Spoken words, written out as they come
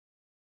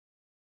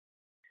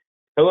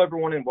Hello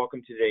everyone and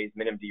welcome to today's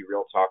MinMD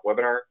Real Talk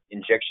webinar,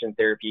 Injection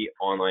Therapy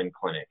Online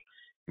Clinic.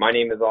 My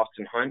name is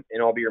Justin Houman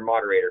and I'll be your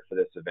moderator for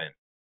this event.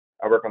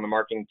 I work on the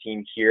marketing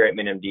team here at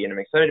MinMD and I'm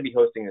excited to be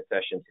hosting this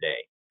session today.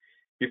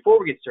 Before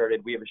we get started,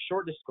 we have a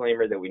short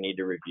disclaimer that we need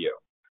to review.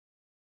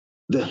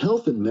 The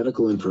health and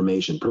medical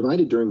information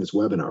provided during this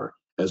webinar,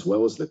 as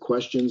well as the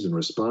questions and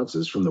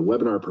responses from the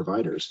webinar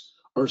providers,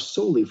 are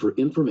solely for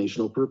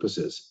informational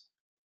purposes.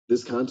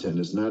 This content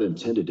is not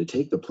intended to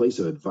take the place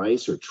of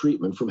advice or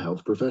treatment from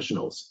health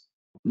professionals.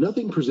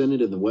 Nothing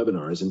presented in the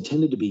webinar is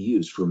intended to be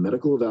used for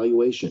medical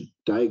evaluation,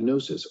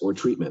 diagnosis, or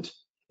treatment.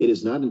 It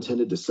is not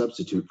intended to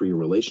substitute for your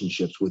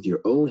relationships with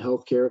your own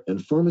healthcare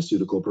and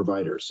pharmaceutical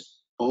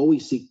providers.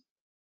 Always seek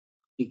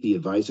the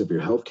advice of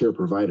your healthcare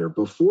provider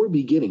before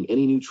beginning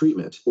any new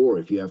treatment, or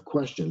if you have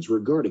questions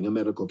regarding a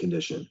medical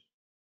condition.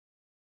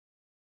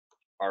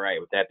 All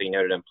right, with that being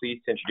noted, I'm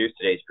pleased to introduce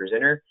today's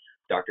presenter,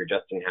 Dr.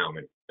 Justin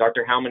Houman.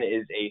 Dr. Houman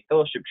is a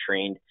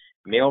fellowship-trained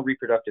male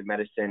reproductive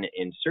medicine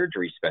and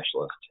surgery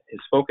specialist. His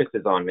focus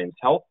is on men's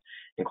health,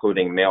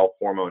 including male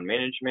hormone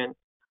management,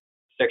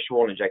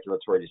 sexual and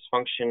ejaculatory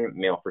dysfunction,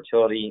 male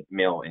fertility,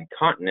 male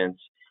incontinence,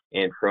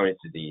 and Peyronie's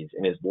disease,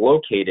 and is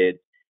located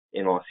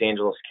in Los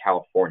Angeles,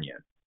 California.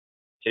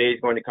 Today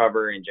he's going to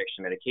cover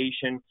injection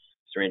medication,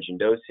 syringe and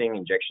dosing,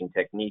 injection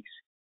techniques,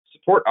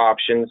 support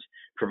options,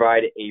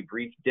 provide a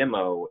brief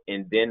demo,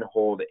 and then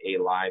hold a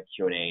live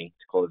Q&A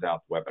to close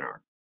out the webinar.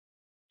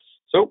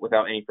 So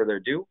without any further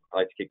ado, I'd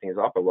like to kick things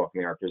off by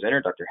welcoming our presenter,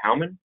 Dr.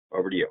 Houman.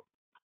 Over to you.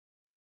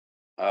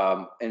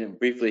 And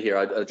briefly here,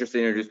 I'll just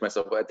introduce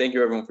myself. Thank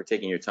you everyone for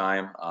taking your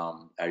time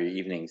out of your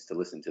evenings to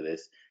listen to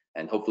this,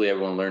 and hopefully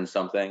everyone learned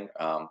something.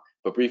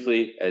 But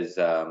briefly, as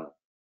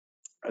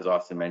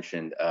Austin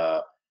mentioned,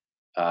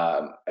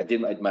 I did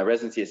my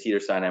residency at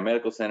Cedars-Sinai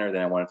Medical Center.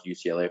 Then I went to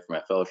UCLA for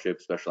my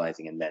fellowship,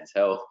 specializing in men's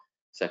health,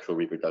 sexual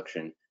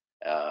reproduction,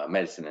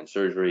 medicine, and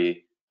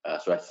surgery.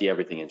 So I see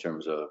everything in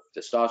terms of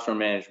testosterone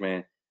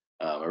management,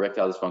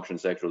 erectile dysfunction,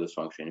 sexual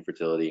dysfunction,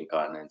 infertility,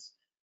 incontinence.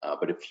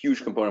 But a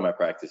huge component of my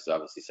practice is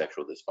obviously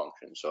sexual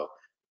dysfunction. So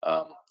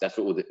that's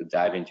what we'll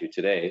dive into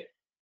today.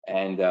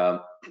 And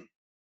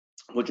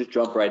we'll just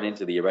jump right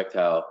into the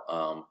erectile.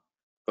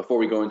 Before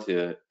we go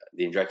into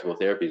the injectable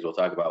therapies, we'll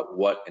talk about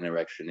what an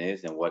erection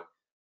is and what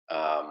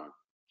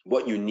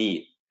you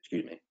need,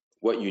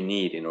 what you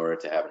need in order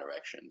to have an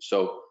erection.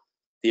 So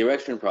the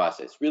erection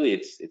process, really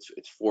it's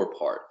four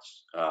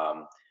parts.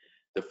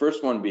 The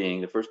first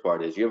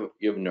part is you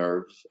have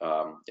nerves.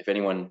 If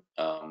anyone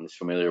is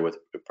familiar with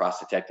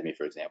prostatectomy,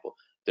 for example,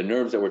 the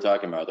nerves that we're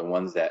talking about are the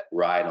ones that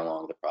ride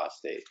along the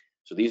prostate.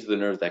 So these are the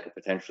nerves that could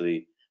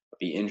potentially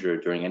be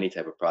injured during any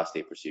type of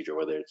prostate procedure,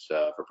 whether it's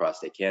for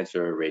prostate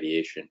cancer,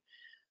 radiation.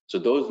 So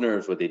those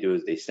nerves, what they do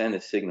is they send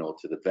a signal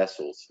to the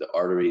vessels, the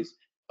arteries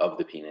of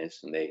the penis,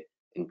 and they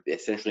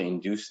essentially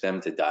induce them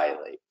to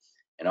dilate.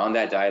 And on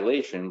that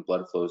dilation,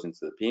 blood flows into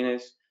the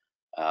penis.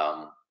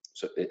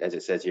 So as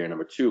it says here,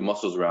 number 2,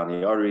 muscles around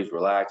the arteries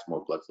relax,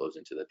 more blood flows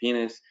into the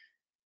penis.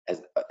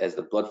 As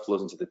the blood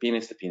flows into the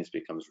penis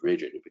becomes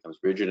rigid. It becomes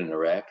rigid and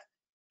erect.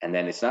 And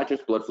then it's not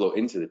just blood flow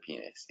into the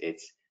penis,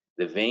 it's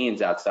the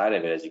veins outside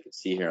of it, as you can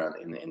see here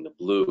in the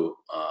blue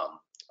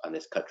on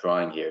this cut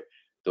drawing here.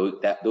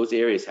 Those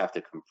areas have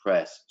to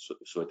compress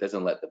so it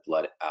doesn't let the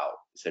blood out.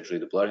 Essentially,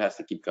 the blood has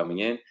to keep coming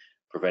in,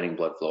 preventing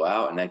blood flow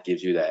out, and that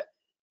gives you that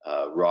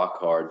rock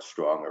hard,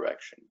 strong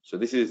erection. So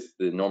this is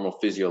the normal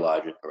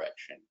physiologic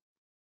erection.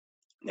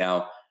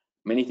 Now,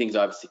 many things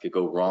obviously could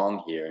go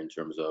wrong here in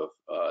terms of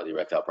the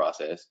erectile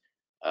process.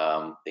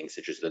 Things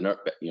such as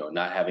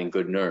not having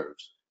good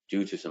nerves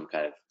due to some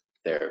kind of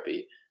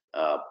therapy,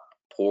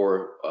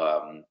 poor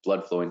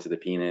blood flow into the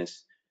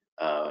penis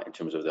in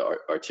terms of the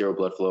arterial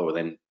blood flow, or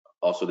then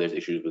also there's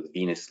issues with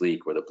venous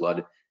leak where the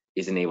blood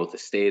isn't able to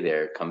stay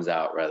there, it comes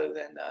out rather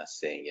than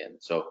staying in.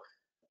 So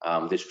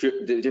there's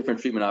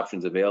different treatment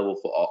options available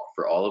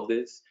for all of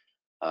this.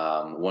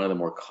 One of the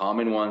more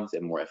common ones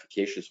and more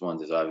efficacious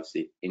ones is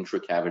obviously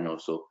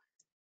intracavernosal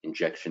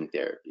injection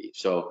therapy.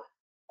 So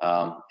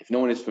if no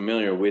one is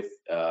familiar with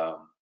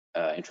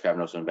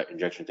intracavernosal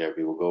injection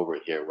therapy, we'll go over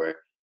it here, where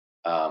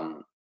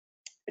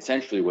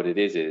essentially what it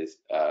is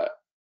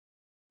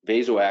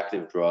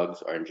vasoactive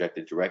drugs are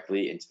injected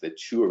directly into the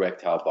 2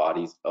 erectile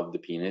bodies of the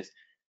penis,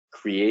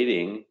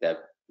 creating that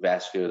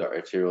vascular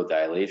arterial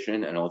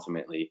dilation and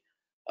ultimately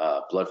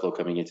blood flow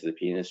coming into the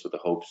penis with the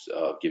hopes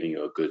of giving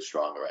you a good,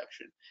 strong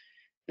erection.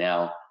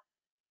 Now,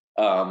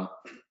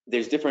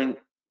 there's different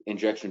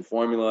injection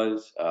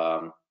formulas.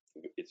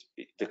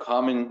 The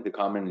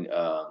common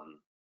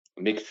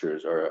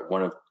mixtures are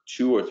one of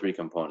 2 or 3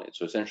 components.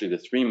 So essentially, the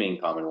 3 main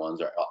common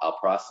ones are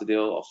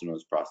alprostadil, also known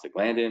as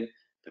prostaglandin,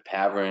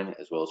 papaverin,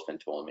 as well as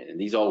phentolamine, and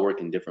these all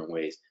work in different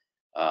ways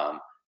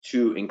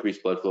to increase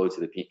blood flow into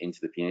the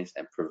penis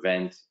and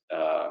prevent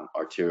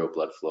arterial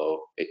blood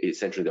flow,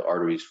 essentially the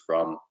arteries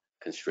from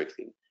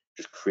constricting,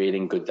 just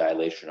creating good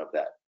dilation of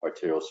that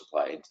arterial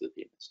supply into the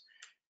penis.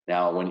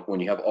 Now,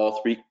 when you have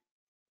all 3,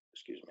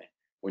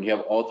 when you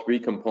have all 3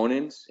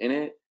 components in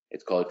it,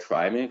 it's called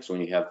trimix. When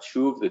you have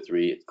 2 of the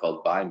 3, it's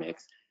called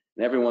bimix.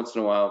 And every once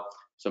in a while,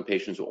 Some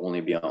patients will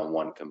only be on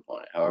one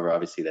component. However,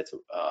 obviously that's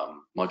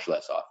much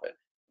less often.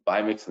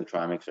 Bimix and the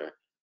trimix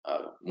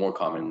are more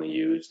commonly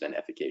used and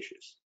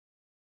efficacious.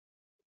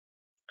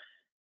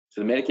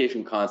 So the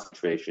medication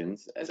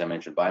concentrations, as I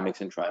mentioned, bimix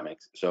and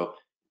trimix. So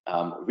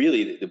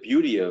really, the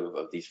beauty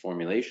of these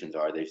formulations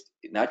are there's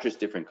not just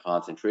different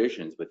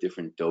concentrations, but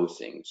different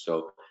dosing.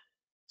 So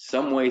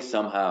some way,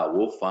 somehow,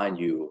 we'll find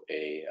you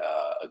a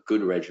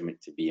good regimen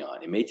to be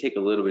on. It may take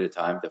a little bit of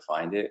time to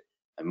find it,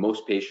 and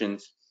most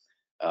patients,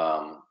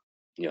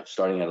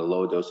 starting at a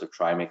low dose of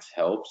trimix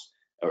helps,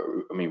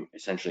 or I mean,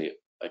 essentially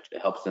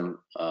it helps them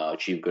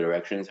achieve good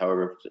erections.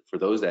 However, for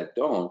those that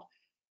don't,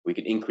 we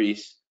could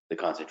increase the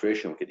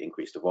concentration, we could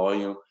increase the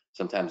volume.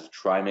 Sometimes the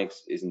trimix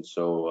isn't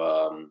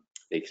so,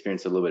 they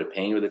experience a little bit of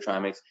pain with the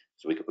trimix,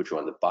 so we could put you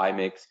on the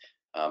bimix.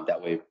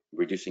 That way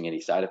reducing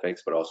any side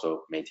effects, but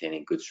also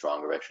maintaining good,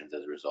 strong erections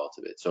as a result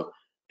of it. So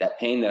that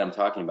pain that I'm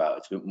talking about,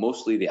 it's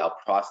mostly the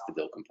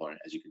alprostadil component,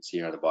 as you can see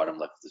here on the bottom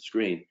left of the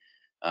screen.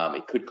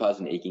 It could cause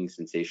an aching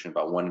sensation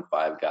about 1 in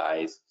 5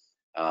 guys.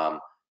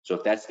 So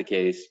if that's the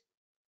case,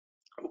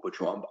 we'll put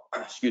you on,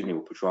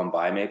 we'll put you on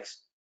bimix,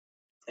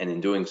 and in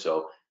doing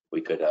so,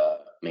 we could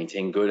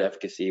maintain good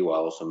efficacy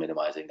while also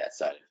minimizing that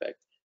side effect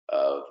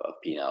of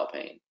penile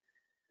pain.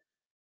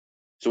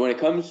 So when it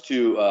comes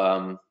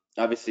to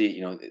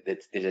obviously,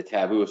 there's a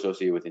taboo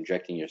associated with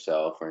injecting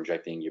yourself or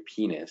injecting your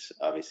penis,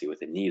 obviously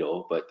with a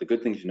needle. But the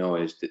good thing to know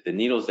is that the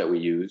needles that we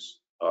use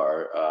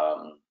are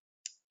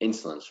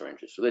insulin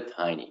syringes, so they're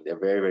tiny. They're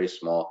very, very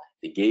small.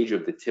 The gauge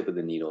of the tip of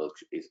the needle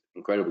is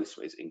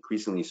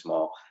increasingly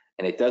small,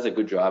 and it does a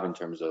good job in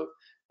terms of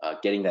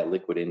getting that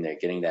liquid in there,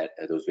 getting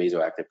those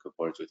vasoactive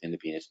components within the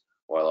penis,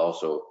 while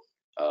also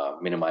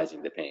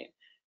minimizing the pain.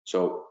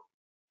 So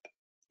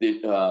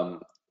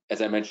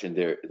as I mentioned,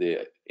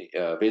 the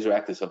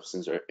vasoactive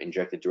substances are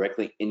injected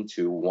directly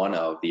into one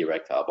of the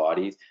erectile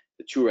bodies.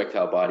 The 2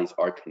 erectile bodies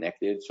are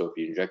connected, so if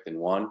you inject in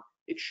one,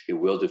 it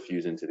will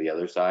diffuse into the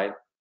other side.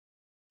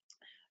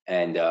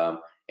 And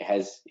it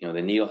has,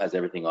 the needle has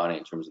everything on it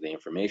in terms of the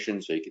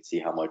information, so you can see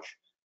how much,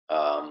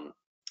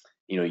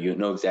 you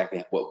know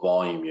exactly what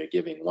volume you're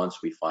giving once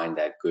we find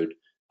that good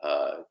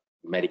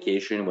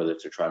medication, whether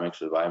it's a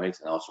trimix or the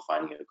bimix, and also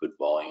finding a good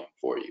volume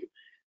for you.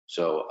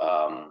 So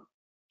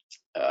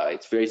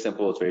it's very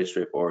simple, it's very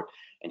straightforward.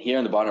 And here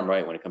on the bottom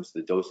right, when it comes to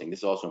the dosing, this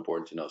is also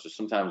important to know. So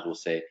sometimes we'll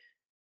say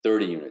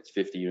 30 units,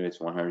 50 units,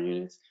 100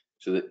 units.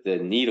 So the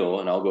needle,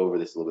 and I'll go over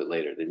this a little bit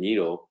later, the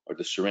needle or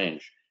the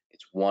syringe,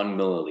 it's 1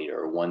 milliliter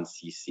or 1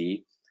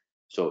 cc.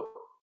 So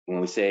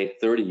when we say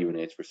 30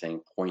 units, we're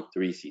saying 0.3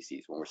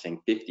 cc's. When we're saying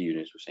 50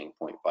 units, we're saying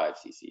 0.5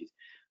 cc's.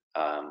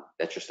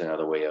 That's just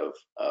another way of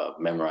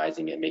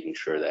memorizing it, making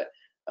sure that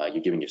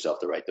you're giving yourself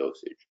the right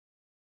dosage.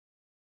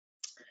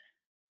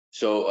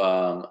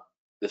 So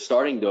the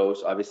starting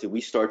dose, obviously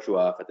we start you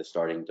off at the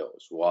starting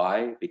dose.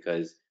 Why?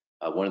 Because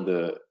one of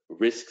the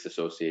risks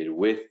associated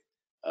with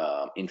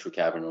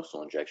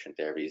intracavernosal injection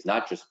therapy is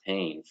not just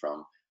pain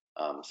from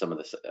some of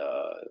the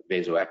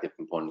vasoactive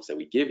components that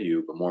we give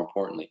you, but more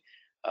importantly,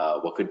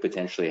 what could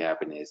potentially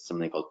happen is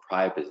something called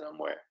priapism,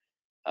 where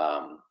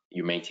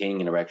you're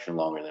maintaining an erection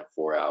longer than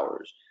 4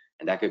 hours.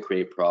 And that could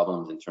create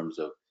problems in terms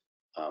of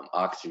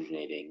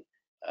oxygenating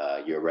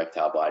your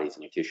erectile bodies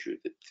and your tissue.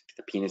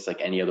 The penis,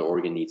 like any other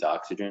organ, needs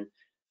oxygen.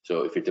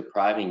 So if you're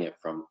depriving it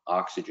from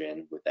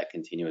oxygen with that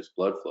continuous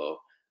blood flow,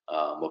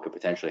 what could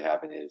potentially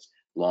happen is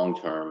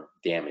long-term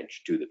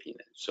damage to the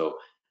penis. So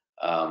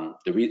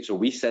so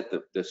we set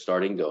the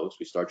starting dose.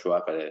 We start you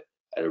off at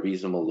a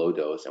reasonable low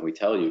dose, and we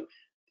tell you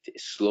to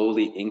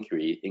slowly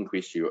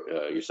increase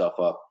yourself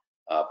up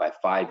by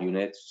 5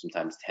 units,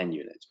 sometimes 10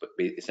 units, but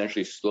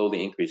essentially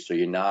slowly increase, so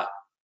you're not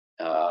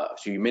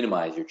so you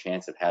minimize your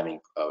chance of having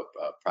a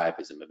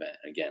priapism event,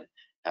 again,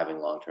 having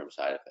long-term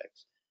side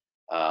effects.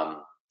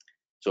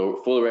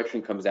 So full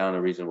erection comes down in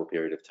a reasonable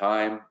period of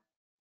time,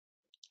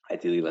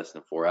 ideally less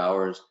than 4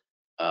 hours.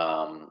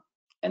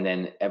 And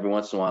then every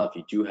once in a while, if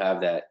you do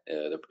have that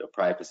the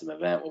priapism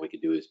event, what we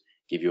could do is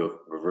give you a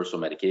reversal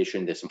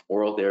medication. There's some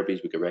oral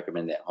therapies we could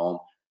recommend at home,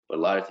 but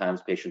a lot of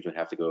times patients would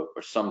have to go,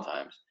 or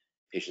sometimes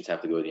patients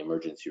have to go to the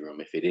emergency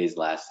room if it is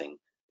lasting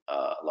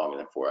longer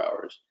than 4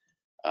 hours.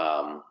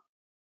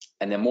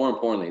 And then more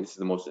importantly, this is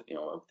the most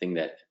thing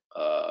that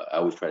I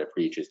always try to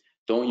preach is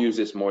don't use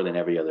this more than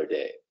every other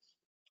day.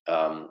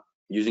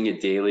 Using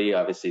it daily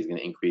obviously is going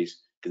to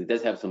increase, because it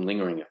does have some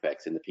lingering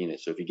effects in the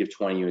penis. So if you give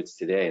 20 units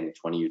today and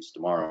 20 units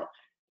tomorrow,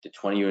 the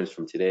 20 units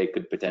from today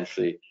could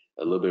potentially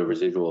a little bit of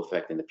residual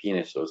effect in the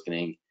penis. So it's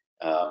going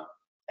to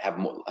have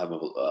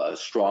a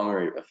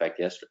stronger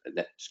effect a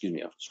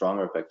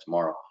stronger effect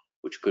tomorrow,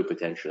 which could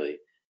potentially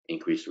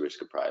increase the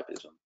risk of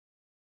priapism.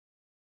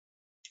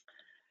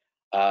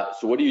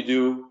 So what do you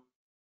do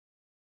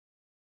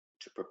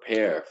to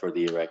prepare for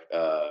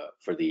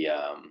the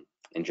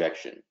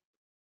injection?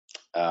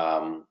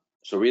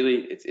 So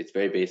really, it's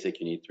very basic.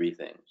 You need 3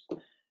 things.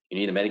 You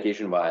need a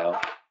medication vial,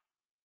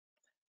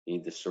 you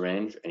need the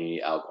syringe, and you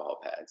need alcohol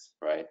pads,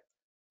 right?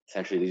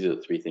 Essentially, these are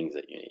the 3 things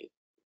that you need.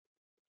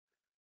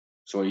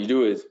 So what you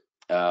do is,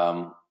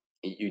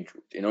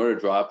 in order to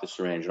draw up the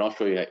syringe, and I'll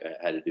show you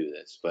how to do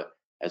this, but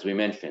as we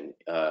mentioned,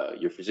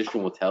 your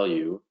physician will tell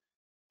you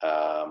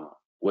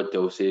what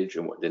dosage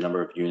and what the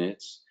number of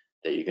units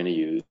that you're going to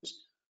use.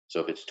 So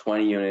if it's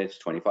 20 units,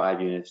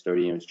 25 units,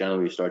 30 units,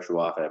 generally we start you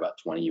off at about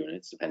 20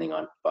 units, depending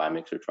on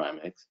bimix or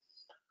trimix.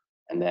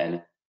 And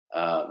then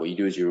what you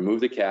do is you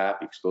remove the cap,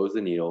 you expose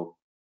the needle,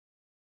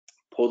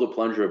 pull the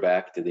plunger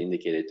back to the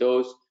indicated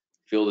dose,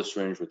 fill the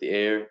syringe with the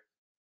air.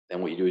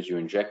 Then what you do is you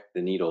inject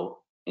the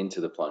needle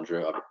into the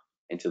plunger,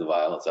 into the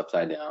vial. It's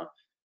upside down.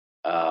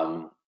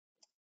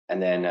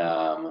 And then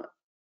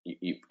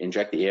you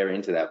inject the air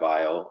into that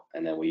vial.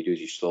 And then what you do is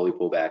you slowly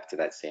pull back to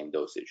that same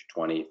dosage,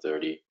 20,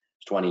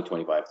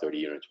 25, 30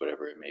 units,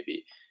 whatever it may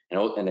be.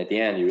 And at the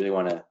end, you really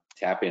want to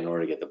tap in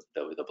order to get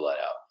the blood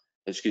out.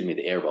 Excuse me,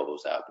 the air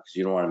bubbles out, because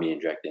you don't want to be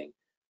injecting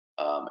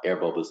air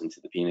bubbles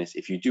into the penis.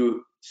 If you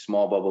do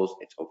small bubbles,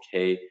 it's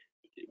okay.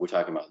 We're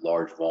talking about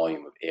large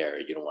volume of air.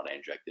 You don't want to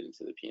inject it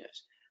into the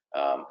penis.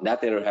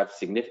 Not that it would have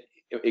significant,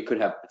 it could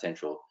have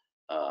potential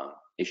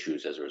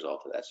issues as a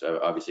result of that. So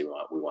obviously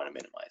we want to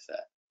minimize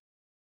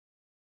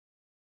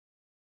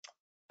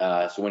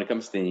that. So when it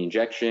comes to the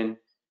injection,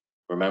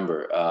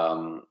 remember,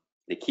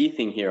 the key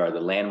thing here are the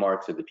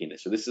landmarks of the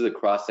penis. So this is a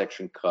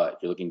cross-section cut.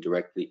 You're looking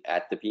directly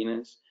at the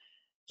penis.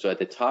 So at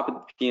the top of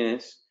the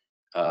penis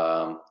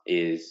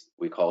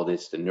we call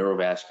this the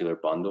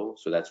neurovascular bundle.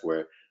 So that's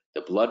where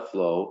the blood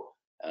flow,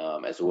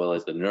 as well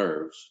as the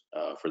nerves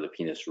for the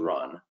penis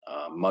run.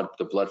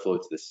 The blood flow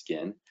to the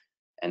skin.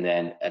 And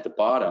then at the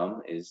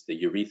bottom is the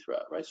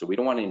urethra, right? So we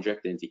don't want to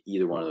inject it into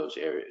either one of those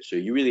areas. So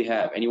you really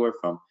have anywhere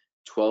from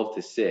 12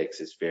 to 6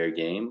 is fair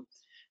game.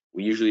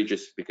 We usually,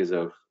 just because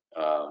of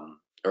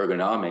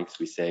ergonomics,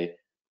 we say,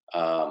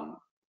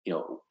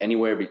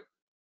 anywhere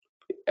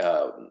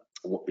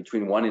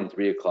between 1 and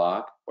 3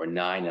 o'clock or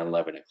 9 and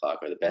 11 o'clock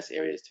are the best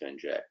areas to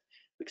inject,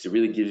 because it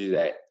really gives you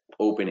that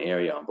open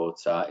area on both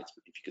sides,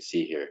 if you can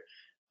see here,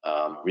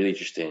 really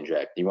just to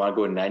inject. You want to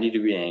go to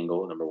 90-degree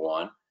angle, number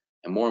one,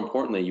 and more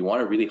importantly, you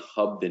want to really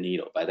hub the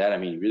needle. By that I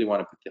mean you really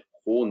want to put the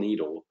whole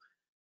needle,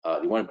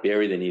 you want to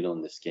bury the needle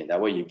in the skin. That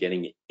way you're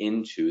getting it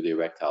into the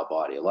erectile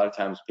body. A lot of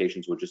times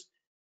patients will just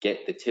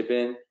get the tip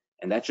in,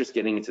 and that's just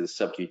getting into the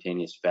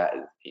subcutaneous fat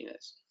of the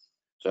penis.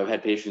 So I've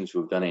had patients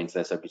who have done it into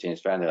that subcutaneous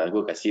fat, and they're like,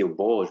 look, I see a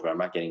bulge, but I'm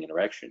not getting an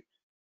erection.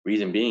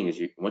 Reason being is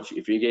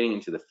if you're getting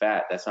into the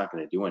fat, that's not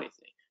going to do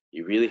anything.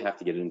 You really have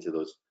to get into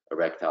those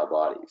erectile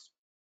bodies.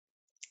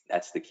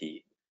 That's the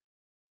key.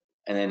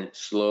 And then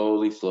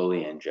slowly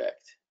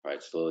inject,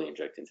 right? Slowly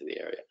inject into the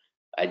area.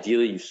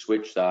 Ideally, you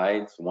switch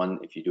sides.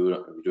 If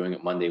you're doing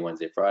it Monday,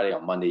 Wednesday, Friday.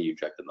 On Monday, you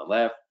inject on the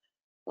left,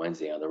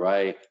 Wednesday on the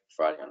right,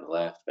 Friday on the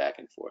left, back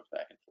and forth,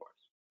 back and forth.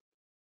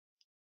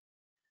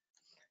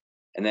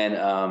 And then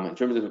in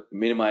terms of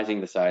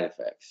minimizing the side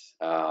effects,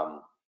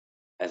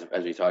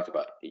 as we talked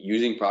about,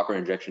 using proper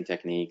injection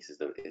techniques is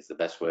the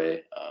best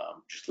way.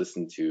 Just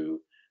listen to,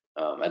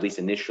 at least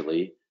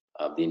initially,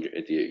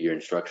 your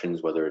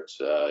instructions, whether it's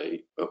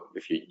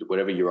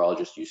whatever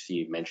urologist you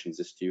see mentions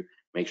this to you,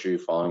 make sure you're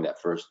following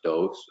that first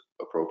dose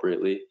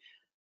appropriately.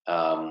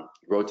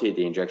 Rotate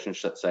the injection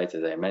sites,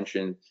 as I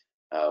mentioned,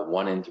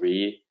 1 and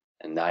 3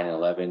 and 9 and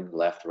 11,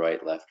 left,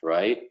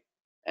 right.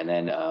 And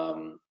then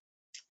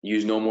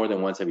use no more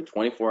than once every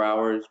 24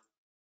 hours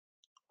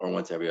or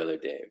once every other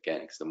day.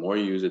 Again, because the more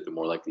you use it, the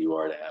more likely you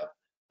are to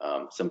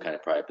have some kind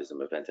of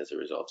priapism event as a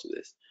result of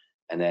this.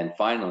 And then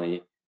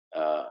finally,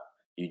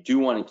 you do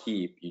want to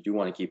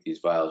keep these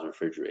vials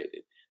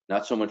refrigerated,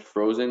 not so much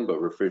frozen,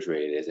 but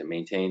refrigerated, as it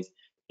maintains,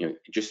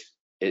 just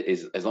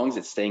as long as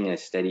it's staying in a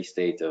steady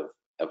state of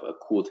a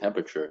cool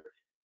temperature.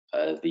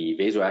 The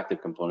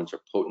vasoactive components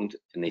are potent,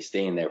 and they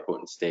stay in their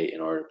potent state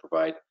in order to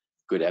provide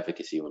good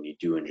efficacy when you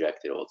do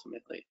inject it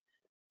ultimately.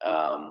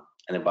 And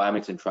then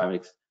bimix and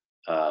trimix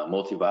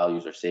multi-vial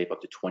use are safe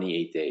up to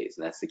 28 days,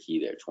 and that's the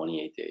key there,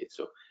 28 days.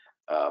 So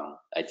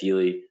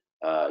ideally,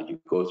 you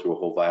go through a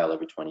whole vial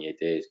every 28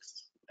 days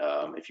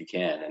if you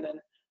can, and then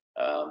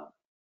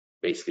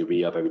basically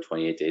re-up every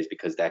 28 days,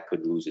 because that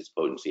could lose its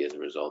potency as a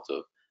result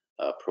of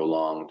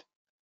prolonged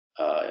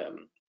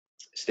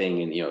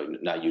staying in,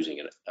 not using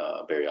it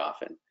very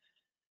often.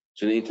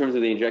 So in terms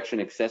of the injection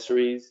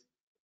accessories,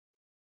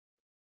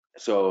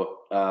 so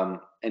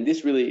and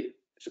this really,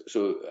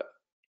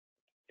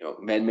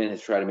 MedMen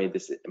has tried to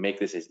make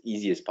this as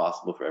easy as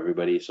possible for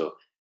everybody. So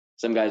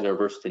some guys are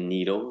averse to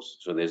needles,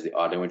 so there's the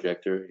auto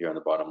injector here on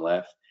the bottom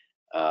left.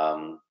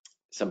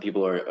 Some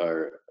people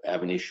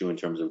have an issue in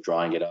terms of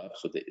drawing it up,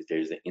 so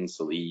there's the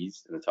Insel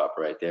Ease in the top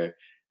right there.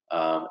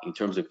 In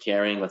terms of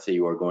carrying, let's say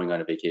you are going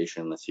on a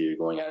vacation, let's say you're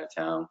going out of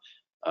town,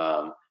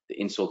 the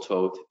Insel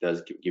Tote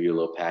does give you a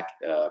little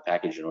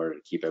package in order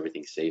to keep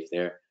everything safe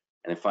there.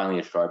 And then finally,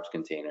 a sharps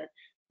container.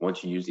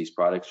 Once you use these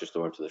products, just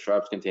throw it into the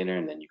sharps container,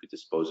 and then you could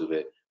dispose of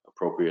it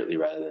appropriately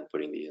rather than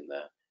putting these in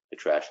the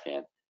trash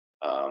can.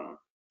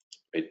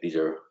 These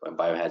are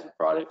biohazard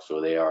products, so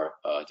they are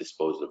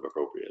disposed of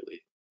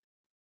appropriately.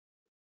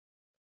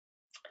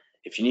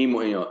 If you need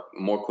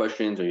more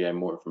questions, or you have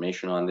more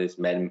information on this,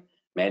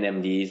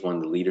 MedMD is one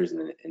of the leaders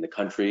in the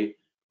country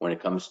when it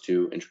comes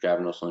to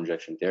intracavernosal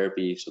injection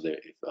therapy. So that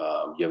if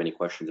you have any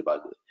questions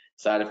about the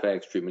side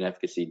effects, treatment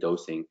efficacy,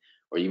 dosing,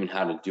 or even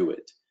how to do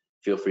it,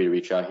 feel free to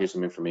reach out. Here's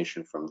some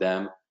information from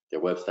them,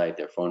 their website,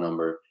 their phone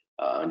number,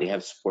 and they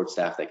have support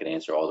staff that can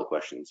answer all the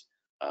questions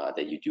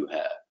that you do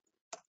have.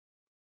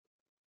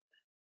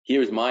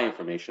 Here's my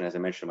information. As I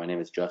mentioned, my name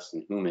is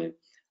Justin Houman.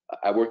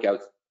 I work at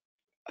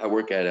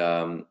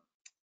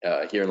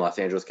here in Los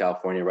Angeles,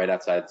 California, right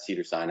outside the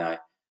Cedars-Sinai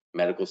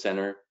Medical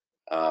Center.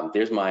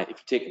 There's my, if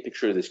you take a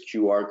picture of this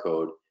QR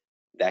code,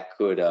 that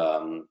could,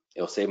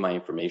 it'll save my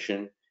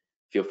information.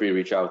 Feel free to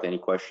reach out with any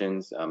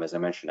questions. As I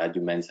mentioned, I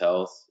do men's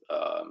health,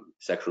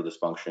 sexual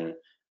dysfunction,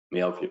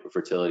 male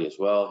fertility as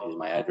well. Here's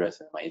my address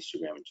and my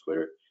Instagram and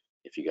Twitter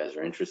if you guys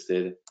are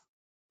interested.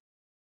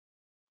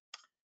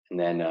 And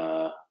then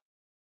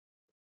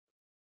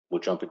we'll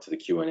jump into the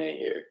Q&A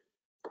here.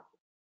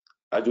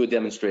 I'll do a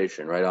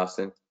demonstration, right,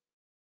 Austin?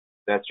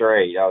 That's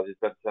right. I was just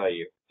about to tell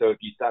you. So if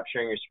you stop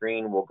sharing your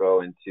screen, we'll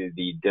go into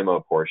the demo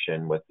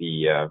portion with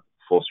the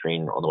full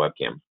screen on the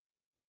webcam.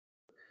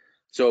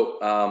 So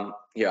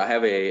here, I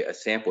have a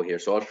sample here,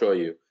 so I'll show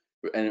you.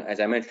 And as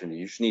I mentioned,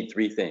 you just need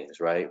three things,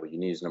 right? What you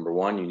need is, number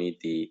one, you need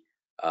the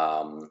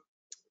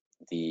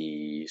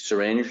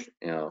syringe,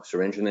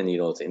 syringe and the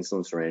needle. It's an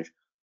insulin syringe,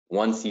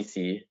 1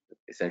 cc.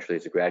 Essentially,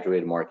 it's a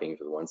graduated marking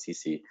for the 1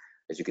 cc.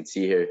 As you can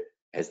see here, it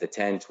has the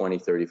 10, 20,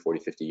 30, 40,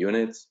 50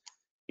 units.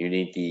 You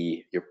need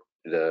the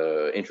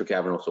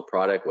intracavernosal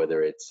product,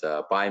 whether it's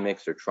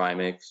bimix or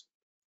trimix.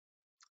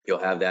 You'll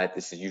have that.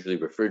 This is usually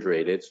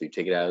refrigerated, so you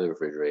take it out of the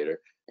refrigerator,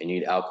 and you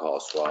need alcohol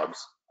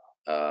swabs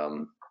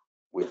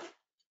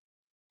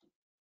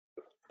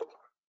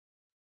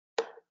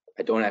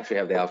I don't actually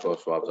have the alcohol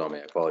swabs on me,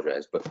 I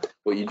apologize, but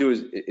what you do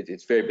is,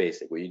 it's very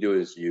basic. What you do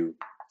is you,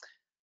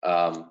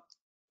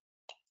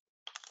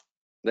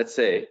 let's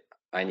say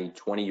I need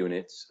 20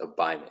 units of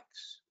bimix.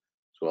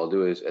 So what I'll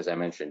do is, as I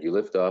mentioned, you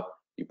lift up,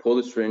 you pull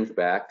the syringe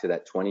back to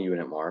that 20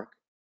 unit mark,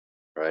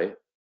 right?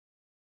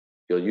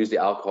 You'll use the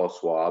alcohol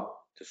swab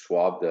to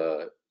swab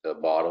the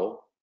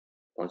bottle.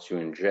 Once you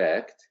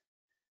inject,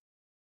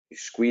 you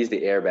squeeze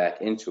the air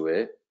back into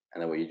it,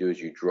 and then what you do is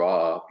you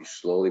draw up, you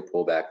slowly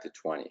pull back to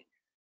 20,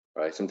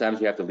 right? Sometimes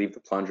you have to leave the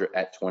plunger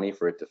at 20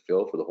 for it to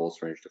fill, for the whole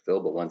syringe to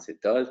fill, but once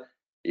it does,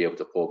 you're able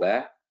to pull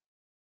back,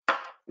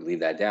 you leave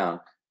that down.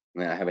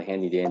 And then I have a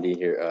handy dandy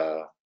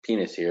here,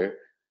 penis here,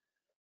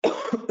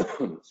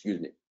 excuse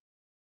me.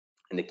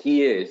 And the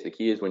key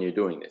is when you're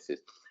doing this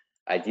is,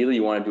 ideally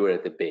you want to do it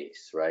at the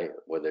base, right?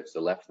 Whether it's the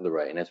left or the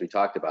right. And as we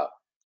talked about,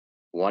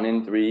 1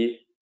 and 3,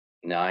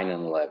 9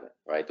 and 11,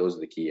 right? Those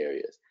are the key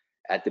areas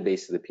at the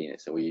base of the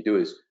penis. And what you do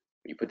is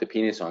you put the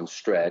penis on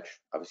stretch,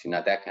 obviously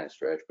not that kind of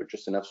stretch, but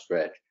just enough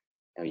stretch.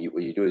 And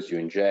what you do is you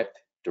inject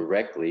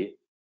directly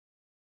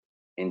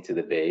into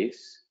the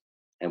base.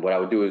 And what I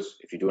would do is,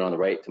 if you do it on the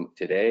right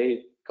today,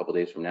 a couple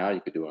days from now,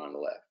 you could do it on the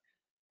left.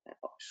 And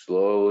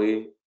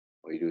slowly,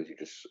 what you do is you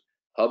just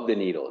hub the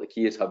needle. The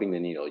key is hubbing the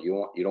needle.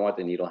 You don't want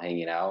the needle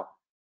hanging out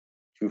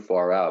too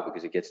far out,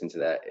 because it gets into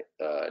that,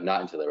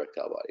 not into the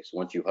erectile body. So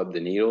once you hub the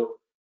needle,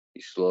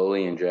 you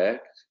slowly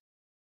inject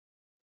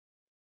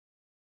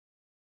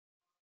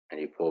and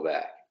you pull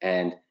back.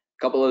 And a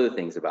couple other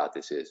things about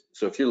this is,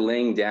 so if you're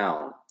laying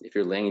down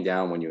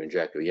when you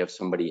inject, or you have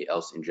somebody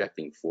else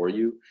injecting for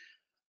you,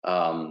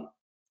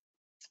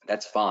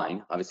 that's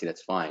fine. Obviously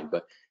that's fine,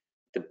 but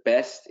the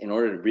best, in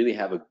order to really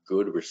have a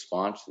good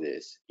response to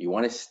this, you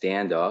want to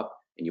stand up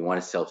and you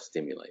want to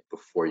self-stimulate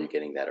before you're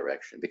getting that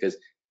erection, because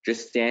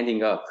just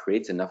standing up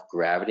creates enough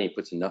gravity, it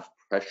puts enough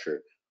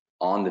pressure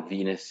on the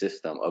venous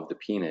system of the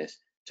penis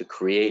to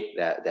create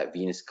that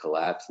venous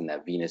collapse and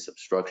that venous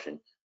obstruction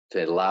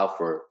to allow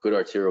for good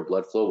arterial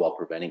blood flow while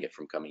preventing it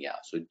from coming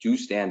out. So do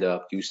stand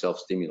up, do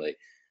self-stimulate.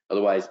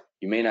 Otherwise,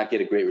 you may not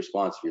get a great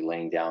response if you're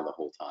laying down the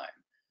whole time.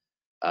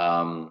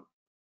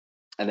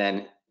 And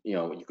then,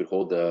 you could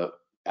hold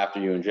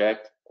after you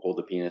inject, hold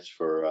the penis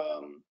for,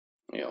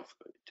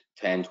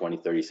 10, 20,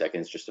 30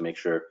 seconds, just to make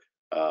sure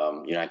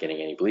you're not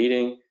getting any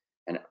bleeding.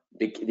 And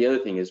the other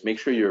thing is, make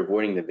sure you're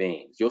avoiding the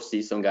veins. You'll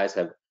see some guys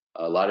have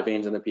a lot of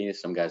veins on the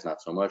penis, some guys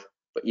not so much,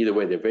 but either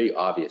way, they're very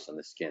obvious on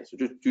the skin. So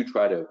just do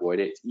try to avoid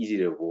it. It's easy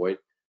to avoid.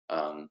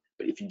 But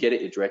if you get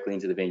it directly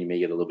into the vein, you may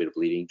get a little bit of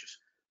bleeding. Just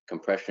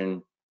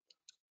compression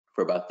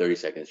for about 30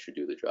 seconds should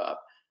do the job.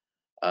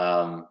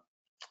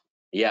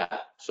 Yeah,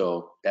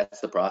 so that's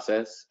the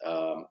process.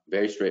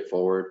 Very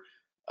straightforward.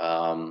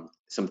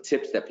 Some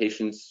tips that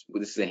patients,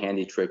 this is a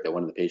handy trick that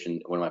one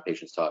of my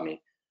patients taught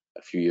me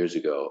a few years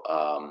ago.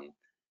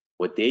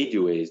 What they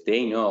do is,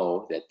 they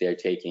know that they're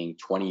taking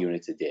 20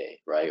 units a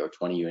day, right? Or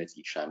 20 units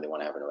each time they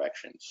want to have an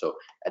erection. So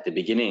at the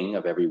beginning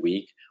of every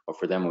week, or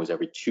for them it was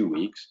every 2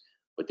 weeks,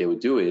 what they would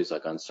do is,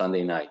 like on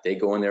Sunday night, they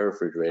go in their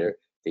refrigerator,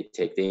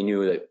 they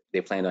knew that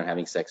they planned on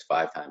having sex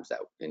 5 times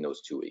in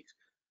those 2 weeks.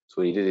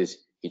 So what he did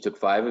is, he took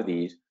 5 of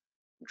these,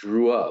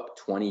 drew up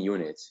 20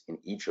 units in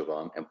each of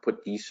them, and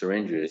put these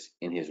syringes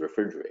in his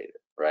refrigerator,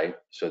 right?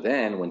 So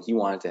then when he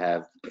wanted to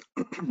have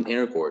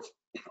intercourse,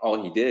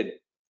 all he did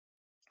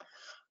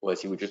was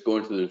he would just go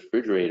into the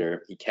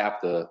refrigerator, he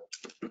capped the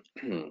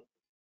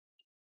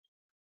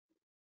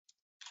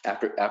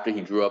after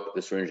he drew up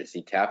the syringes,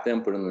 he tapped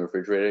them, put them in the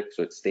refrigerator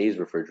so it stays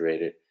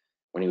refrigerated.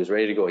 When he was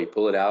ready to go, he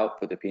pulled it out,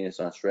 put the penis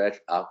on stretch,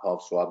 alcohol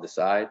swab the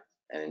side,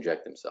 and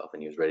inject himself,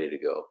 and he was ready to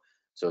go.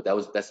 So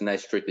that's a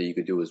nice trick that you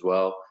could do as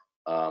well.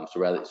 So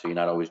you're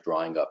not always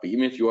drawing up. But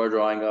even if you are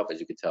drawing up, as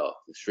you could tell,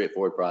 it's a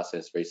straightforward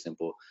process, very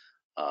simple,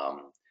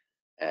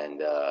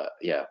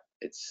 yeah,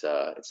 it's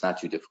not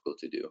too difficult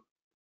to do.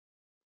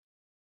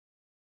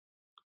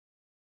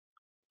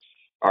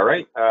 All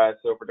right,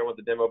 so if we're done with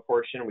the demo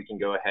portion, we can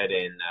go ahead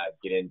and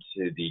get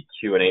into the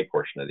Q&A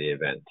portion of the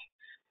event.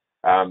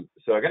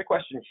 So I got a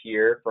question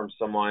here from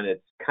someone.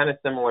 It's kind of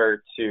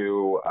similar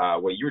to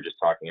what you were just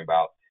talking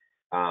about.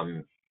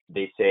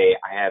 They say,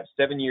 I have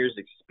 7 years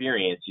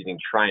experience using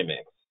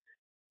Trimix.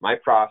 My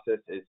process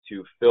is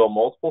to fill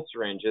multiple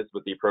syringes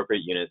with the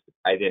appropriate units.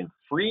 I then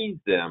freeze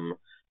them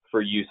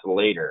for use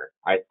later.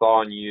 I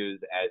thaw and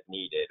use as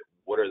needed.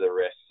 What are the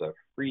risks of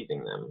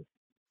freezing them?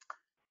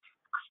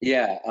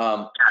 Yeah,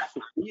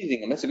 so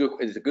freezing them, it's a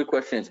good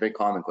question. It's a very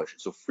common question.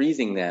 So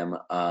freezing them,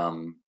 as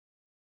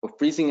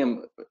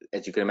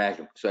you can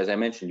imagine, so as I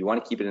mentioned, you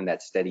want to keep it in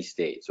that steady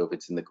state. So if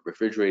it's in the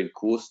refrigerated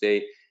cool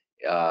state,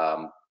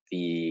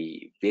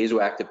 the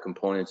vasoactive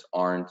components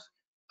are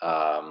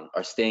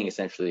staying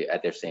essentially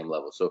at their same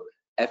level. So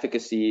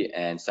efficacy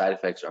and side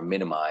effects are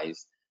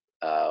minimized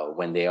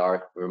when they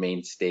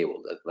remain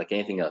stable. Like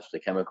anything else, the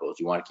chemicals,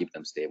 you want to keep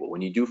them stable.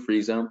 When you do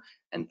freeze them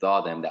and thaw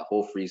them, that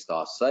whole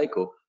freeze-thaw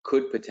cycle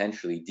could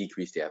potentially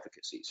decrease the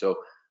efficacy. So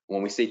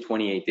when we say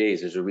 28 days,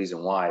 there's a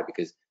reason why,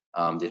 because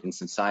there's been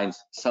some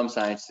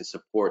science to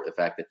support the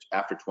fact that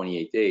after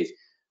 28 days,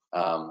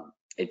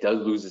 it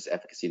does lose its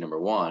efficacy, number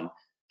one,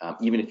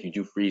 even if you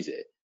do freeze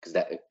it, because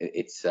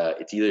it's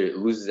either it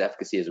loses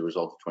efficacy as a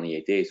result of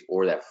 28 days,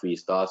 or that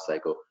freeze-thaw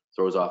cycle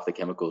throws off the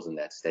chemicals in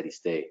that steady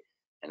state,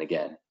 and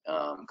again,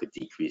 could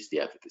decrease the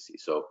efficacy.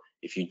 So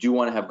if you do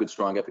want to have good,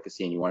 strong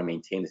efficacy, and you want to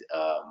maintain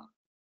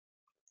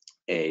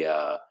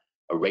a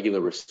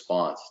regular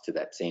response to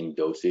that same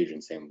dosage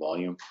and same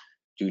volume,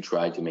 do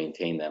try to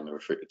maintain them and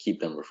keep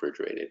them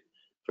refrigerated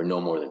for no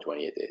more than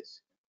 28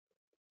 days.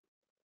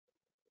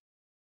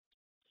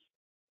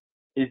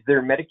 Is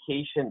there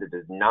medication that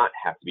does not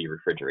have to be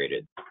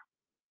refrigerated?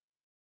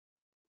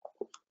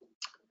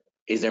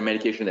 Is there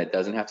medication that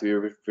doesn't have to be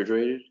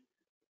refrigerated?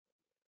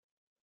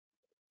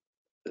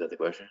 Is that the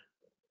question?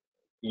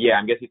 Yeah,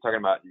 I'm guessing he's talking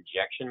about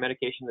injection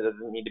medication that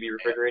doesn't need to be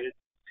refrigerated.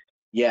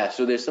 Yeah,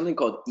 so there's something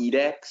called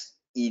EDEX,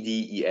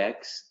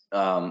 EDEX.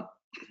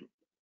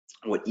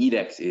 What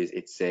EDEX is,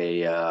 it's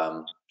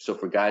so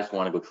for guys who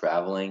want to go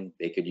traveling,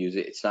 they could use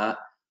it. It's not,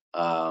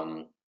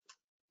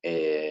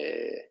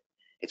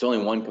 it's only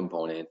one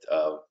component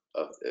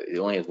it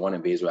only has one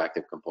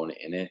vasoactive component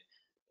in it.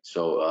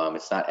 So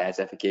it's not as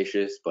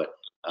efficacious, but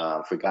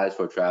for guys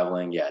who are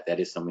traveling, yeah, that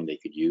is something they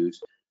could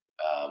use.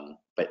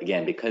 But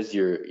again, because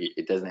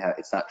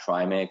it's not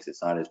Trimix,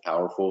 it's not as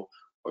powerful,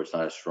 or it's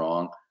not as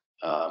strong.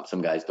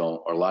 Some guys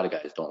don't, or a lot of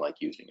guys don't like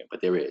using it,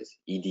 but there is.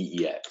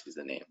 EDEX is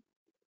the name.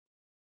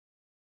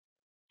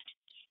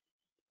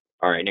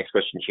 All right, next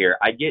question here.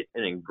 I get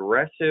an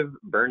aggressive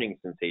burning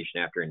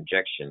sensation after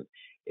injection.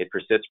 It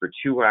persists for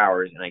 2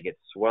 hours, and I get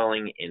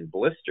swelling and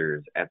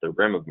blisters at the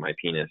rim of my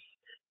penis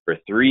for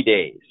 3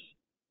 days.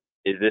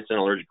 Is this an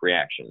allergic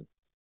reaction?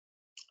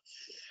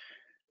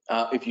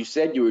 If you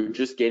said you were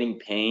just getting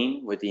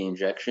pain with the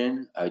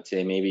injection, I would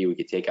say maybe we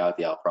could take out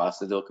the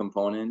alprostadil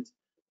component.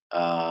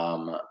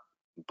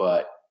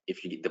 But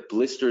if you get the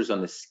blisters on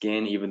the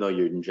skin, even though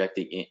you're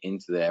injecting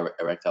into the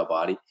erectile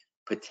body,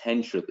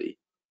 potentially,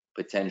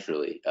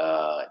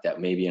 that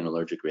may be an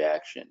allergic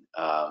reaction.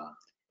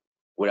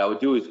 What I would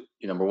do is,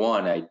 number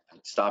one, I'd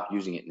stop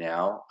using it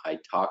now. I'd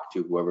talk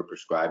to whoever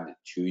prescribed it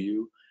to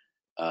you,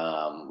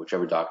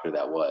 whichever doctor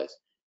that was,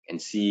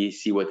 and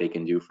see what they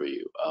can do for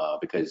you.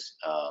 Because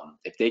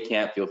if they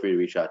can't, feel free to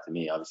reach out to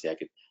me. Obviously, I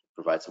could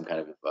provide some kind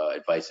of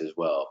advice as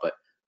well. But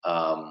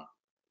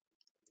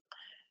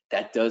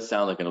that does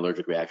sound like an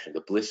allergic reaction.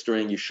 The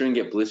blistering, you shouldn't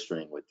get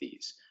blistering with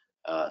these.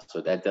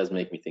 So that does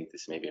make me think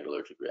this may be an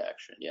allergic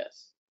reaction,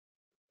 yes.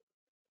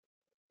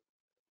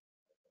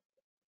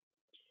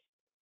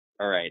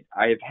 All right.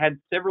 I have had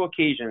several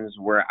occasions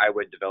where I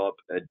would develop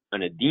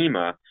an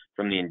edema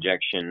from the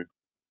injection.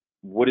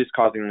 What is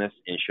causing this,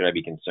 and should I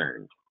be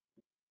concerned?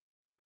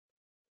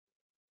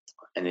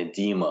 An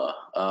edema.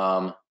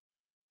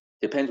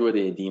 Depends where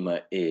the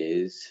edema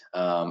is.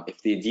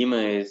 If the edema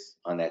is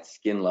on that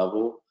skin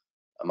level,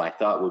 my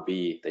thought would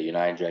be that you're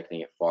not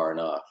injecting it far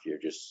enough. You're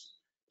just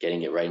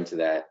getting it right into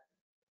that.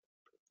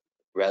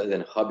 Rather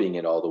than hubbing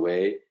it all the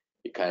way,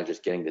 you're kind of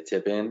just getting the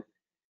tip in.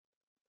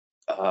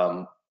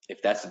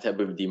 If that's the type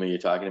of edema you're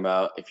talking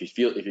about, if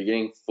you're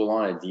getting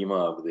full-on edema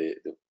of the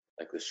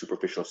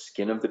superficial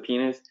skin of the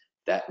penis,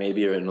 that may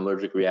be an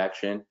allergic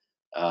reaction.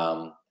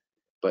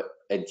 But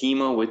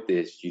edema with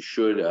this, you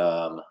should,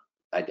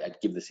 I'd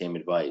give the same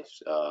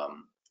advice.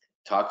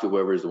 Talk to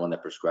whoever is the one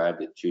that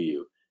prescribed it to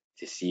you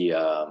to see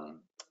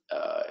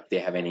if they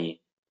have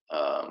any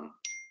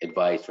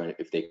advice, or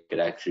if they could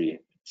actually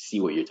see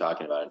what you're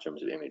talking about in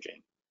terms of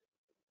imaging.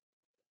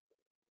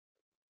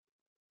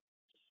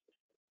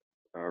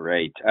 All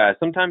right.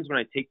 Sometimes when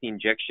I take the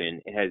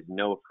injection, it has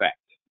no effect.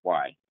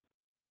 Why?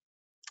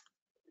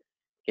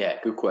 Yeah,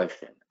 good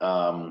question.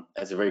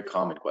 That's a very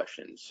common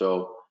question.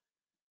 So,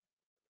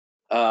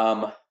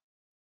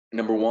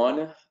 number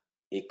one,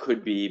 it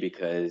could be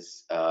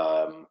because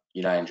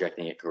you're not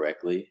injecting it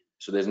correctly.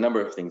 So there's a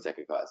number of things that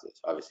could cause this.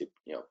 Obviously,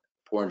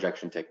 poor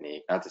injection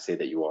technique. Not to say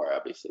that you are,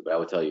 obviously, but I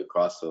would tell you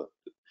across the,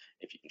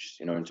 if you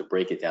just in order to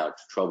break it down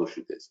to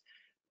troubleshoot this,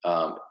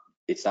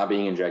 it's not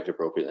being injected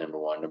appropriately. Number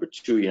one. Number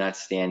two, you're not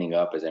standing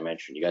up, as I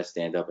mentioned. You got to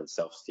stand up and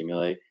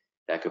self-stimulate.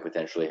 That could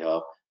potentially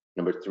help.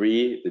 Number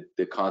three,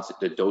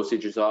 the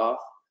dosage is off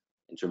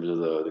in terms of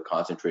the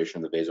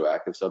concentration of the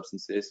vasoactive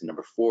substances. And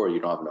number four, you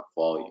don't have enough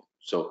volume.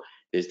 So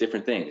there's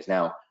different things.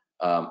 Now,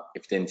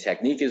 if the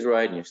technique is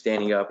right and you're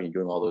standing up and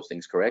you're doing all those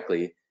things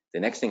correctly, the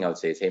next thing I would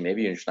say is, hey,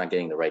 maybe you're just not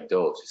getting the right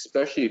dose,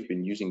 especially if you've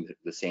been using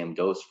the same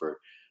dose for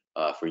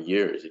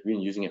years. If you've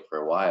been using it for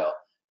a while,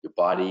 your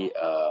body,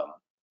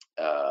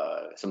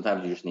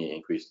 sometimes you just need to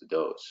increase the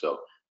dose. So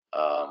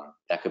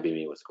that could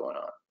be what's going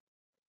on.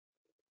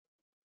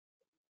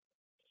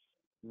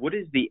 What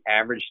is the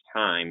average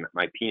time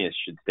my penis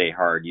should stay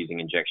hard using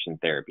injection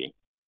therapy?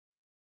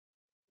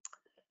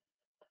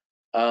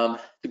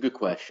 It's a good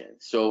question.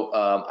 So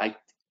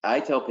I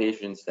tell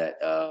patients that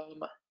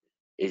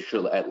it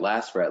should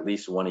last for at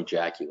least one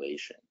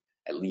ejaculation,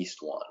 at least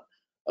one.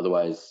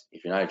 Otherwise,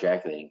 if you're not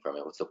ejaculating from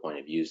it, what's the point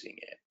of using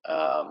it?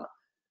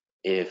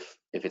 If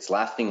it's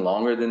lasting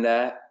longer than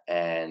that,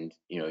 and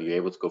you're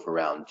able to go for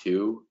round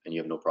two, and you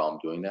have no problem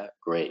doing that,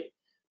 great.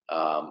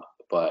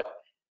 But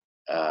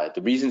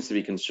the reasons to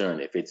be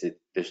concerned,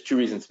 there's two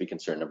reasons to be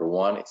concerned. Number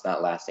one, it's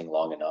not lasting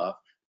long enough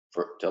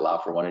to allow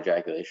for one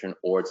ejaculation,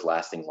 or it's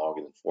lasting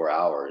longer than 4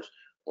 hours,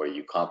 where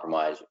you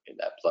compromise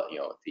that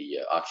the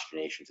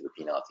oxygenation to the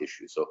penile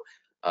tissue. So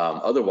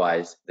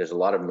otherwise, there's a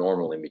lot of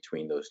normal in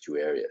between those two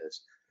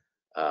areas.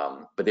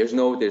 But there's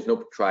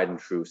no tried and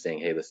true saying,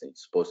 hey, listen,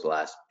 it's supposed to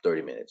last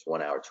 30 minutes,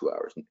 1 hour, 2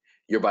 hours.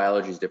 Your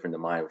biology is different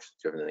than mine, which is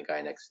different than the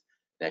guy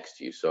next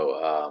to you.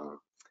 So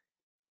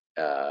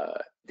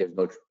there's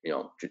no,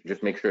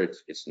 just make sure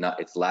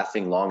it's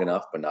lasting long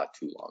enough, but not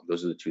too long.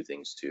 Those are the two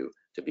things to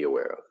be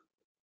aware of.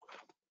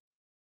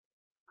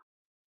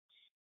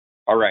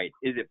 All right.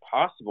 Is it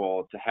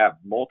possible to have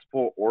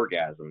multiple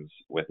orgasms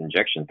with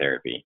injection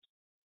therapy?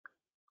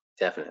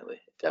 Definitely.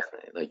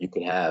 Like you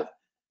can have,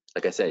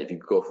 like I said, if you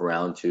go for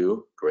round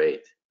two,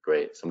 great.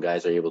 Some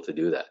guys are able to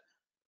do that,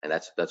 and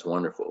that's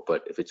wonderful.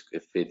 But if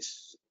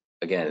it's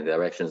again, the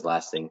erection is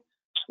lasting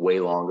way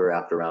longer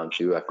after round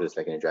two, after the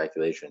second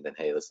ejaculation, then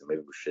hey, listen,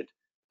 maybe we should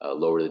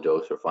lower the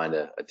dose or find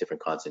a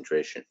different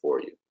concentration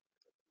for you.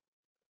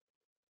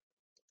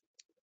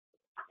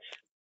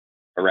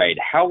 All right.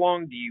 How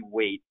long do you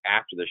wait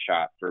after the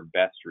shot for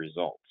best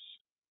results?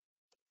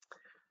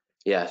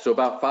 Yeah, so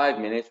about 5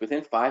 minutes.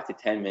 Within 5 to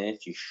 10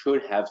 minutes, you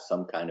should have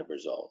some kind of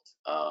result.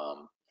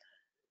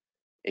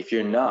 If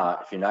you're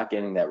not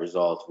getting that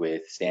result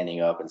with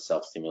standing up and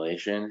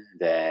self-stimulation,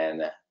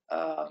 then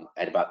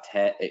at about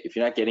 10, if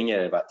you're not getting it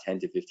at about 10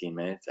 to 15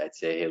 minutes, I'd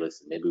say, hey,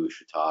 listen, maybe we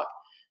should talk.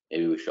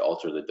 Maybe we should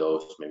alter the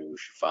dose. Maybe we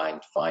should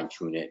fine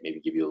tune it. Maybe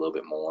give you a little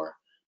bit more.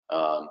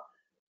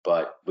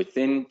 But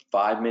within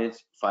 5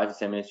 to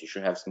 10 minutes, you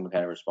should have some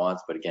kind of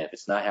response. But again, if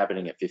it's not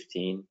happening at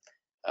 15,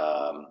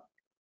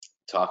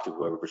 talk to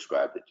whoever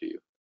prescribed it to you.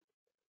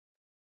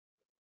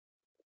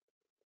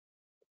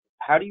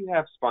 How do you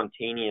have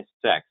spontaneous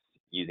sex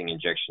using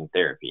injection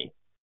therapy?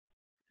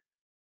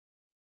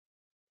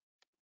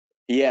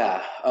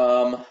 Yeah,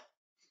 so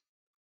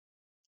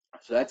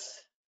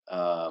that's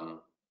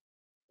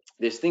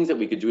there's things that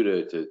we could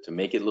do to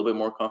make it a little bit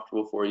more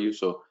comfortable for you.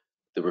 So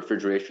the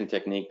refrigeration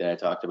technique that I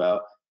talked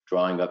about,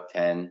 drawing up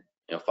 10,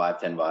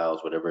 5-10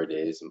 vials, whatever it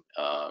is,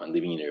 and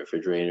leaving it in the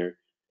refrigerator.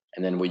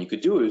 And then what you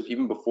could do is,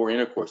 even before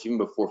intercourse, even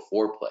before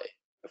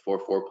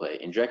foreplay,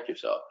 inject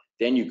yourself.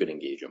 Then you could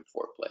engage in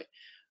foreplay.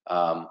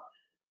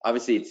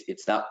 Obviously,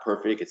 it's not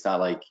perfect. It's not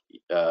like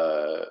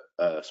a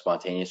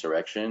spontaneous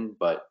erection,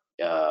 but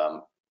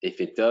if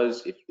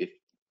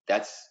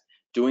that's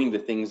doing the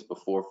things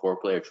before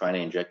foreplay or trying to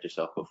inject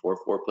yourself before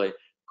foreplay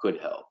could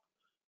help.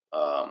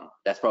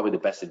 That's probably the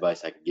best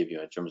advice I could give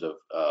you in terms of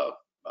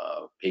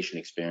patient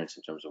experience,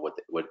 in terms of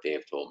what they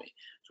have told me.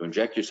 So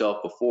inject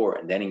yourself before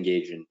and then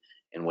engage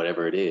in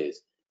whatever it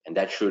is, and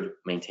that should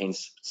maintain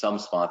some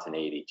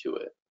spontaneity to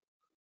it.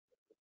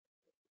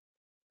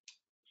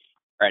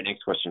 All right,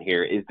 next question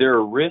here. Is there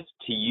a risk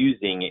to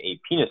using a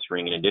penis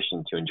ring in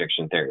addition to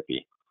injection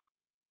therapy?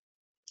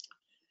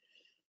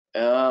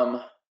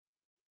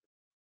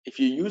 If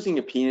you're using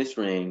a penis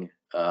ring,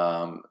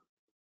 when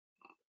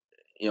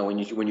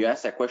you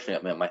ask that question,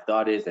 my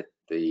thought is that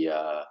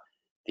the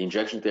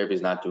injection therapy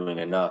is not doing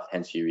enough,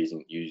 hence you're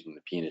using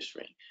the penis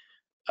ring.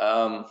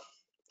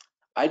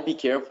 I'd be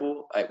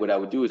careful. What I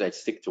would do is I'd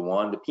stick to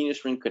one. The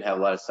penis ring could have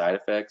a lot of side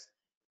effects.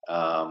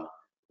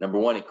 Number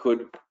one, it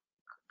could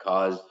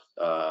cause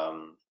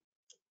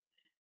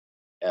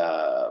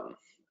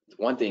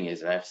one thing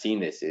is, and I've seen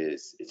this,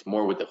 is it's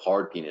more with the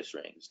hard penis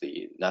rings,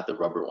 not the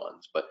rubber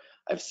ones, but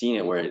I've seen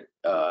it where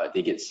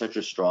they get such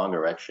a strong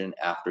erection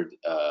after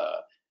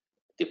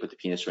they put the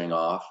penis ring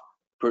off.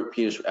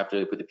 After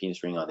they put the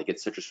penis ring on, they get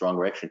such a strong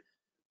erection.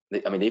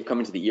 They've come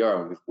into the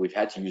ER and we've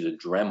had to use a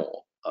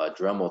Dremel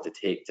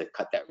to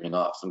cut that ring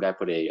off. Some guy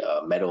put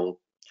a metal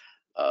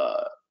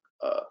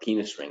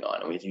penis ring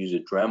on, and we had to use a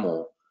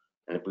Dremel,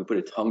 and we put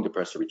a tongue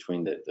depressor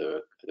between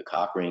the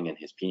cock ring and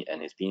his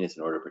penis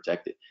in order to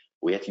protect it.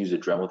 We had to use a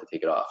Dremel to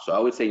take it off. So I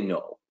would say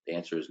no. The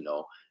answer is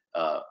no.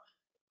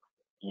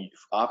 You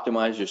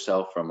optimize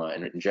yourself from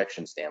an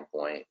injection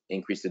standpoint,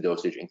 increase the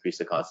dosage, increase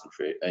the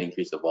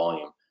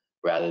volume,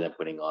 rather than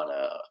putting on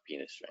a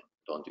penis ring.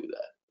 Don't do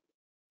that.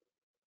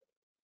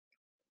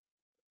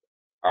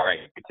 All right,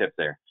 good tip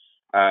there.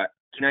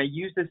 Can I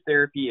use this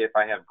therapy if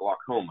I have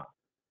glaucoma?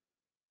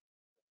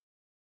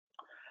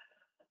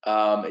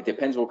 It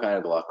depends what kind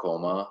of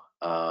glaucoma,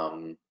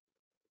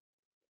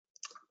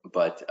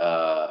 but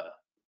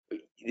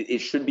it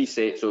should be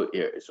safe. So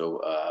to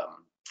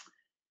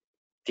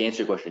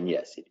answer your question,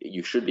 yes,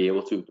 you should be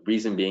able to. The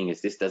reason being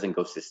is this doesn't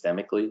go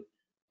systemically.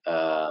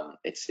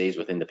 It stays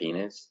within the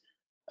penis.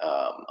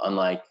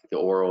 Unlike the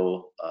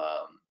oral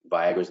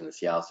Viagras and the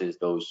Cialises,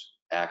 those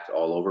act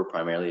all over,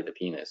 primarily the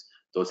penis.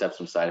 Those have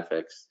some side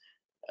effects.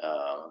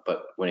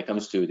 But when it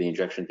comes to the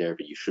injection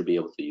therapy, you should be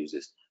able to use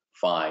this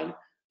fine.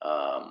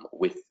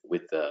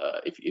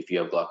 If you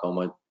have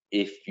glaucoma,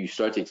 if you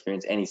start to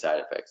experience any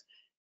side effects,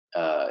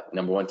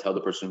 number one, tell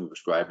the person who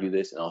prescribed you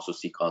this, and also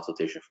seek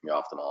consultation from your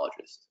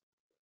ophthalmologist.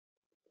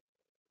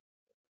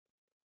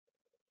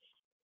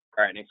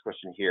 All right, next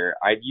question here.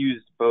 I've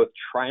used both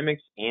Trimix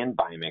and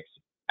Bimix.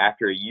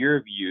 After a year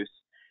of use,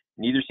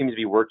 neither seems to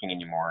be working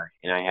anymore,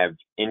 and I have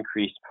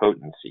increased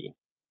potency.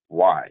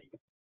 Why?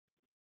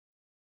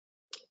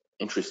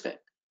 Interesting.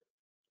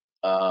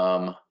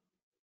 So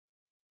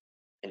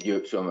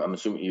I'm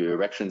assuming your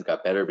erections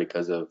got better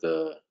because of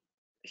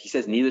he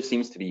says neither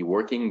seems to be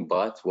working,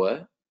 but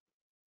what?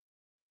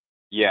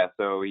 Yeah,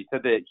 so he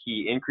said that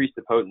he increased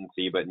the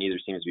potency, but neither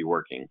seems to be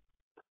working.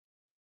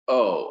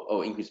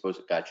 Oh, increased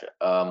potency, gotcha.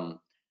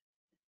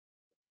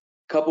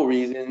 Couple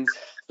reasons.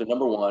 So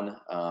number one,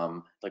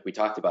 like we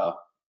talked about,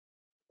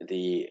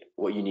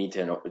 what you need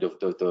to know,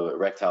 the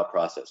erectile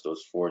process,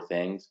 those 4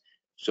 things.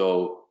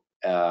 So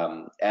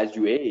as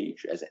you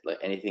age, as like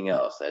anything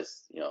else,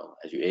 as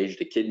you age,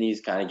 the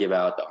kidneys kind of give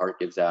out, the heart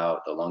gives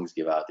out, the lungs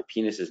give out. The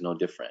penis is no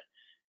different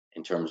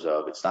in terms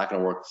of it's not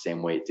going to work the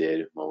same way it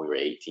did when we were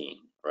 18,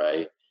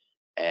 right?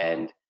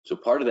 And so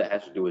part of that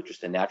has to do with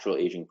just the natural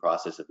aging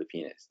process of the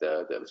penis.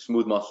 The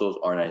smooth muscles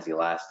aren't as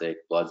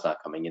elastic, blood's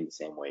not coming in the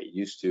same way it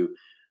used to.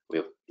 We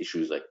have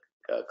issues like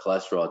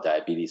cholesterol,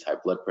 diabetes, high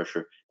blood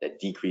pressure that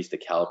decrease the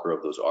caliper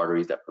of those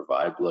arteries that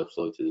provide blood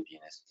flow to the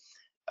penis.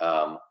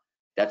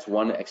 That's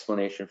one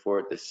explanation for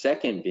it. The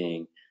second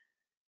being,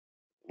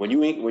 when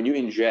you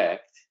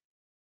inject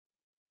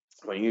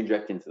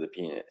into the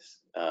penis,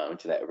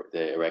 into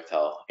the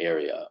erectile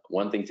area,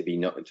 one thing to be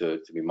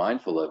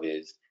mindful of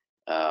is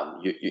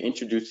you're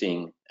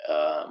introducing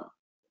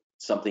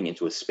something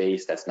into a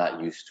space that's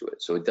not used to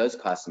it. So it does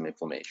cause some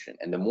inflammation.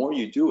 And the more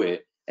you do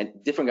it, and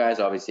different guys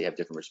obviously have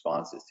different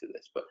responses to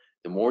this, but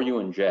the more you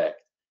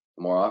inject,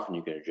 the more often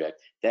you can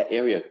inject, that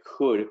area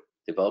could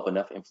develop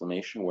enough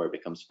inflammation where it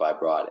becomes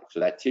fibrotic. So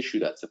that tissue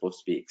that's supposed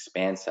to be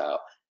expanse out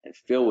and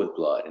fill with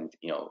blood and,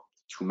 to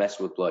mess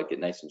with blood, get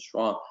nice and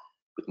strong,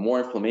 with more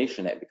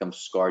inflammation, that becomes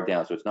scarred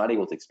down. So it's not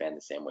able to expand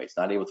the same way. It's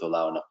not able to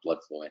allow enough blood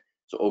flow in.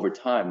 So over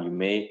time, you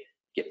may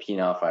get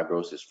penile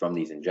fibrosis from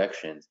these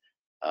injections.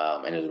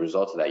 And as a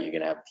result of that, you're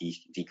going to have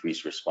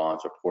decreased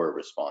response or poor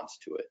response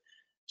to it.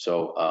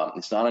 So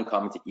it's not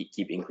uncommon to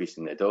keep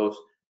increasing the dose.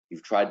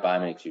 You've tried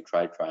Bimix, you've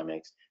tried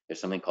Trimix. There's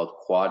something called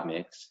Quad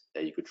Mix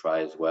that you could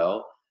try as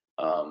well.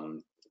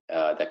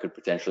 That could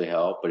potentially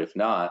help. But if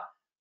not,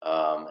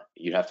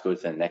 you'd have to go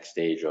to the next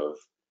stage of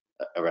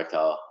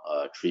erectile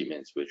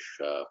treatments, which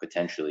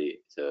potentially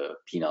to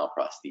penile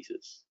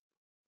prosthesis.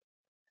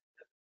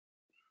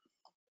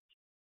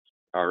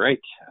 All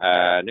right.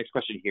 Next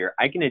question here.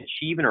 I can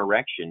achieve an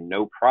erection,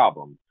 no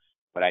problem,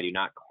 but I do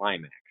not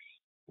climax.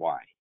 Why?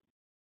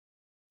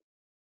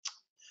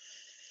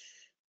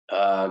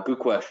 Good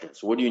question.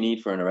 So what do you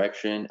need for an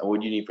erection? What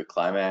do you need for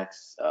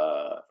climax,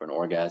 for an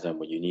orgasm?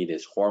 What you need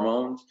is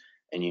hormones,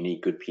 and you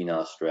need good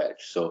penile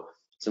stretch. So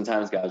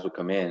sometimes guys will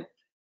come in,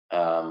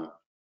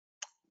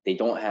 they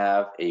don't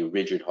have a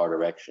rigid hard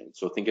erection.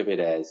 So think of it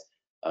as,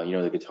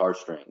 the guitar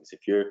strings.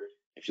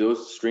 If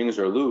those strings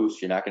are loose,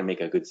 you're not going to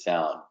make a good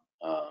sound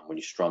when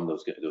you strum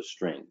those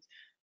strings.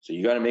 So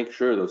you got to make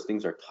sure those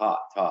things are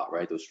taut,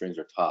 right? Those strings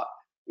are taut,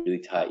 really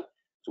tight.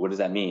 So what does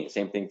that mean?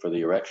 Same thing for the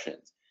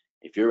erections.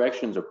 If your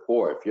erections are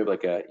poor, if you have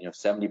like a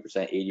 70%,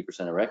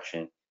 80%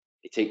 erection,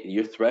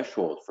 your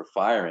threshold for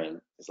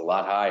firing is a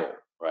lot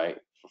higher, right?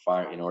 For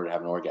firing, in order to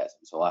have an orgasm,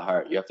 it's a lot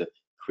higher. You have to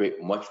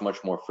create much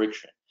more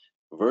friction.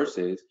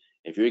 Versus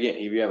if you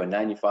have a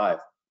 95%,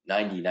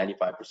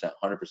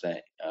 100%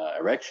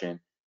 erection,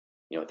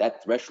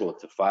 that threshold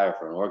to fire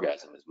for an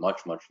orgasm is much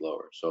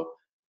lower. So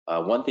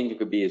One thing it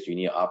could be is you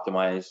need to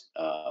optimize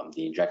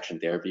the injection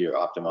therapy or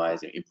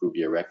optimize and improve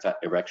your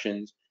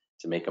erections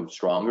to make them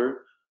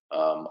stronger.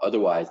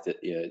 Otherwise,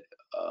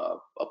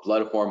 a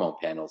blood hormone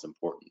panel is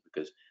important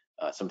because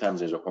sometimes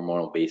there's a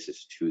hormonal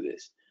basis to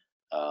this,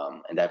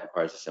 and that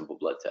requires a simple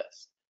blood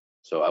test.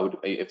 So I would,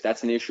 if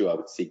that's an issue, I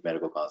would seek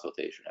medical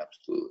consultation,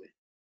 absolutely.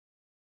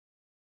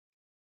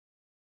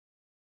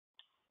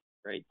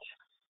 Great.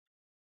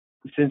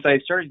 Since I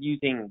started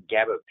using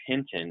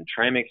gabapentin,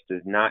 Trimix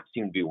does not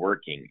seem to be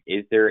working.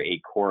 Is there a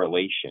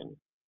correlation?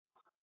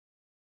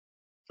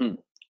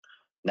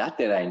 Not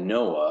that I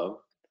know of.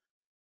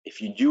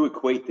 If you do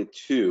equate the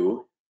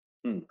two,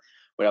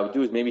 what I would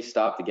do is maybe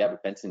stop the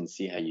gabapentin and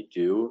see how you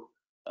do.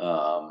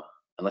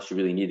 Unless you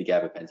really need the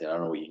gabapentin, I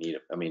don't know what you need.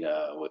 I mean,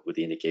 what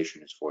the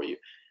indication is for you.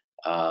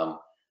 I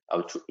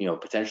would,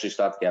 potentially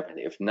stop the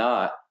gabapentin. If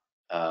not,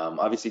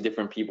 obviously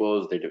different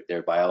people's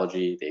their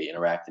biology, they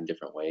interact in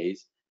different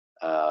ways.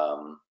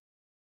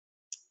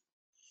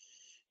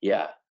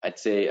 Yeah, I'd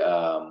say,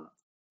 or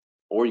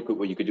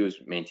what you could do is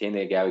maintain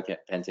the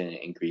gabapentin and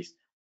increase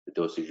the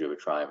dosage of a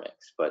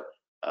Trimix. But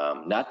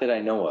not that I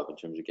know of in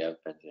terms of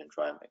gabapentin and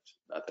Trimix.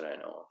 Not that I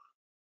know of.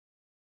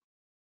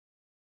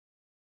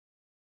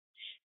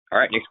 All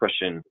right, next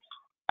question.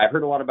 I've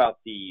heard a lot about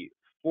the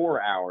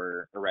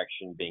 4-hour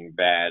erection being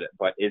bad,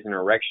 but is an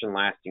erection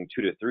lasting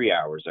 2 to 3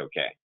 hours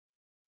okay?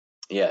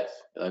 Yes,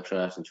 erection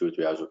lasting 2 or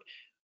 3 hours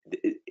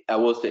okay. I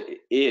will say,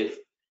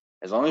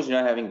 as long as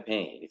you're not having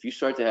pain, if you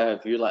start to have,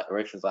 if your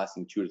erection's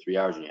lasting 2 to 3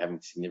 hours and you're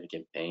having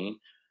significant pain,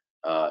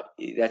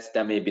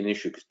 that may be an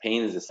issue, because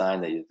pain is a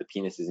sign that the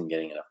penis isn't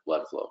getting enough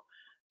blood flow.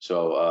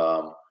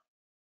 So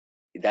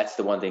that's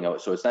the one thing.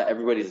 So it's not,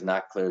 everybody's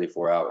not clearly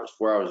 4 hours.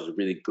 4 hours is a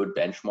really good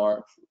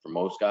benchmark for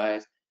most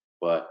guys,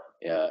 but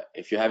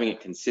if you're having it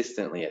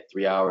consistently at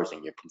 3 hours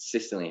and you're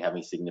consistently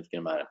having a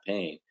significant amount of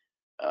pain,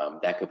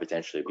 that could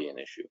potentially be an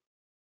issue.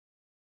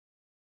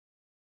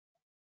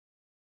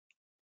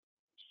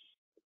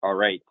 All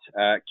right.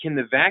 Can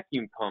the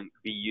vacuum pump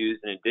be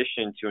used in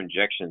addition to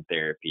injection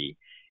therapy?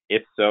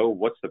 If so,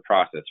 what's the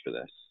process for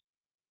this?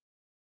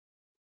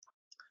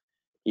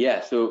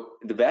 Yeah, so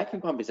the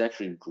vacuum pump is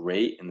actually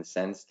great in the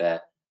sense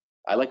that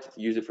I like to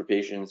use it for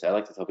patients. I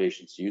like to tell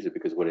patients to use it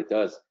because what it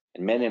does,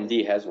 and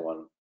MenMD has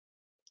one,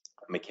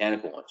 a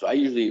mechanical one. So I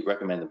usually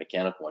recommend the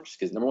mechanical one just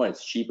because, number one,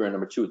 it's cheaper, and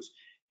number two,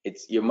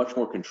 it's you have much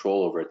more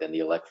control over it than the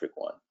electric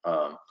one.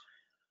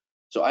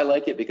 So I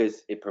like it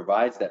because it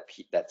provides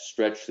that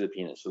stretch to the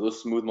penis. So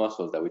those smooth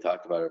muscles that we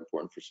talked about are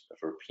important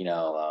for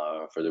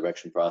penile, for the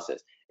erection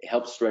process. It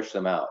helps stretch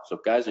them out. So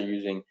if guys are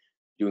doing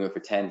it for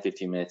 10,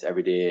 15 minutes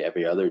every day,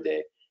 every other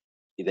day,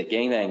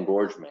 getting that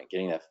engorgement,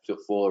 getting that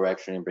full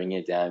erection and bringing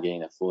it down,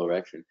 getting that full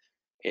erection,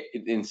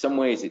 in some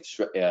ways it's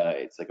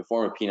like a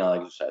form of penile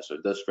exercise. So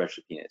it does stretch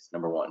the penis,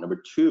 number one.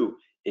 Number two,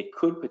 it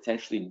could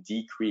potentially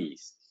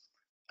decrease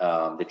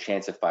the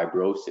chance of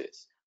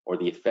fibrosis or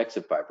the effects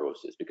of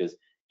fibrosis, because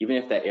even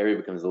if that area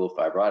becomes a little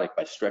fibrotic,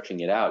 by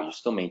stretching it out, you're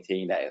still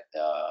maintaining that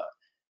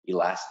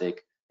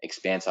elastic,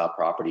 expansile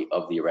property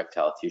of the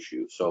erectile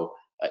tissue. So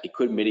it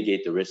could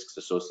mitigate the risks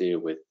associated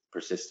with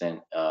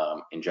persistent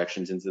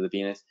injections into the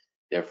penis.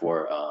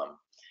 Therefore,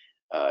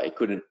 it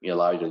couldn't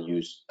allow you to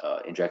use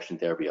injection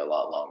therapy a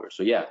lot longer.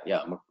 So yeah,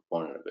 I'm a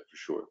proponent of it for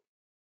sure.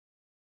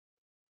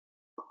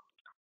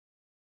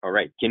 All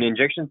right. Can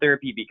injection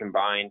therapy be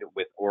combined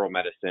with oral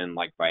medicine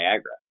like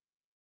Viagra?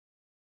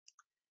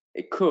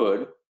 It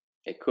could,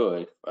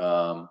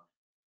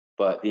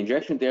 but the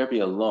injection therapy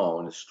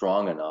alone is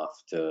strong enough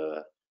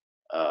to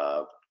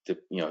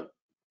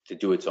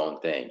do its own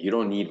thing. You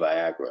don't need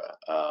Viagra.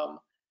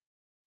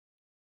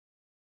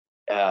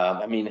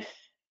 I mean,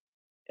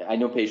 I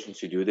know patients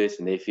who do this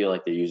and they feel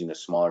like they're using a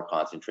smaller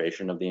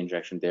concentration of the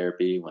injection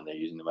therapy when they're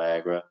using the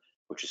Viagra,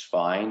 which is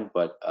fine,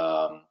 but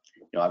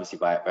obviously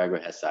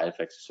Viagra has side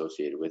effects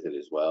associated with it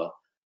as well.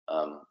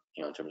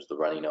 In terms of the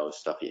runny nose,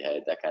 stuffy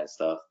head, that kind of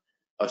stuff.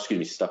 Oh, excuse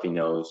me, stuffy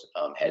nose,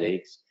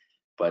 headaches.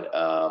 But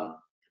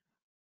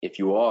if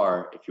you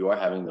are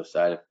having those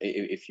side,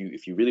 if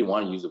you really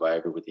want to use the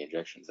Viagra with the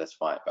injections, that's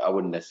fine. But I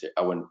wouldn't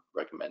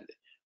recommend it.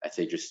 I'd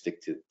say just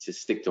stick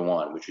to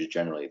one, which is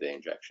generally the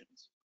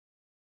injections.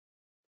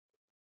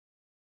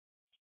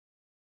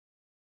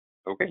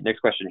 Okay, next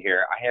question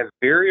here. I have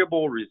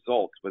variable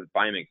results with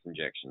Bimix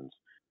injections.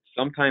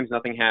 Sometimes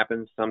nothing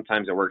happens,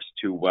 sometimes it works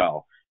too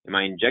well. Am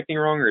I injecting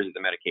wrong, or is it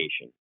the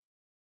medication?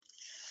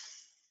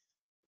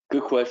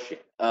 Good question.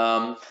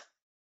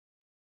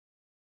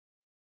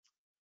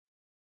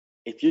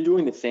 If you're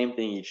doing the same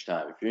thing each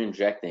time, if you're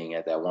injecting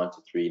at that 1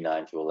 to 3,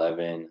 9 to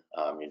 11,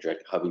 you're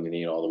hubbing the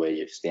needle all the way,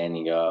 you're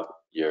standing up,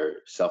 you're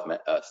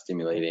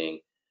self-stimulating.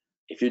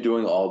 If you're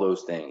doing all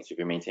those things, if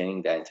you're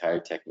maintaining that entire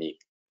technique,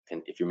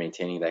 if you're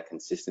maintaining that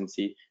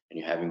consistency and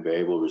you're having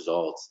variable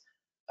results,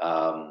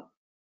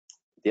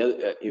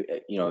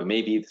 it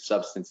may be the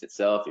substance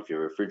itself. If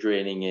you're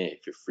refrigerating it,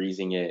 if you're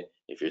freezing it,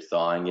 if you're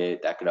thawing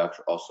it, that could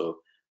also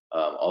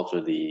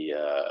alter the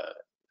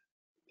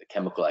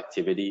chemical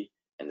activity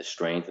and the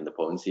strength and the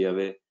potency of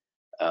it.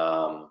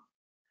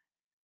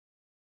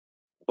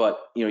 But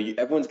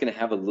everyone's going to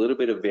have a little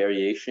bit of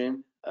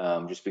variation,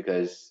 just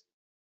because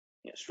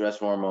stress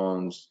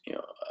hormones,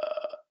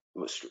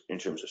 in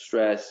terms of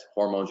stress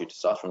hormones, your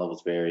testosterone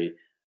levels vary.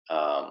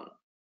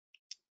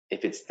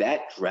 If it's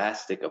that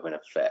drastic of an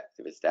effect,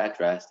 if it's that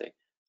drastic,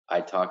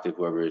 I'd talk to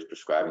whoever is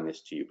prescribing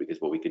this to you, because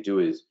what we could do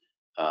is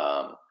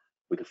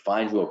we could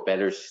find you a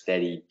better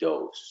steady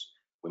dose.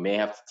 We may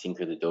have to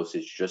tinker the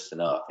dosage just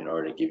enough in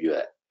order to give you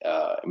that,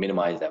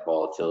 minimize that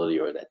volatility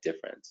or that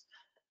difference.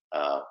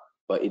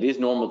 But it is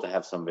normal to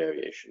have some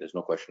variation. There's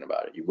no question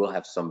about it. You will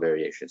have some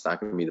variation. It's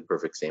not going to be the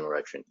perfect same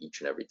erection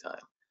each and every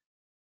time.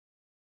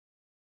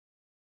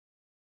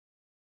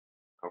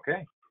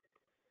 Okay.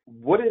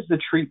 What is the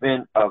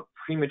treatment of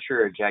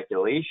premature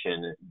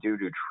ejaculation due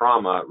to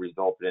trauma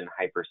resulted in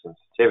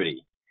hypersensitivity?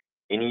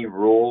 Any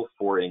rule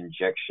for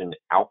injection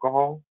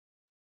alcohol?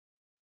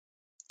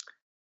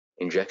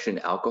 Injection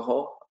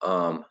alcohol?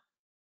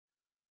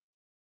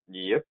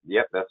 Yep,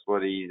 that's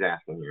what he's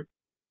asking here.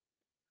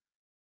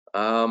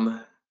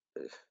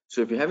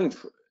 So if you're having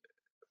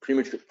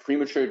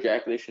premature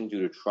ejaculation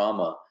due to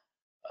trauma,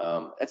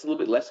 that's a little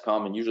bit less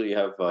common. Usually you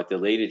have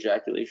delayed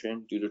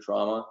ejaculation due to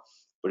trauma.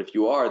 But if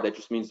you are, that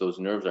just means those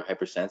nerves are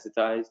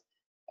hypersensitized.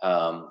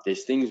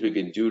 There's things we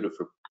can do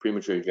for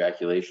premature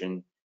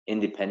ejaculation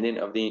independent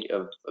of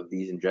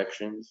these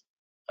injections.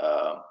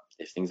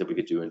 There's things that we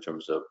could do in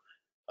terms of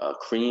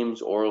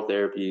creams, oral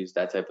therapies,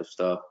 that type of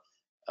stuff.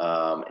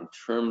 In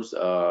terms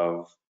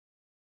of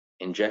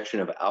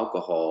injection of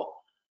alcohol,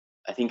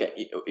 I think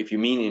if you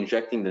mean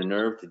injecting the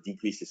nerve to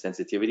decrease the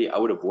sensitivity, I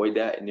would avoid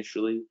that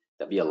initially.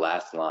 That'd be a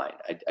last line.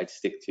 I'd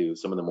stick to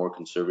some of the more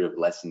conservative,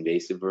 less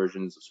invasive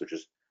versions, such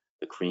as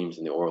the creams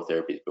and the oral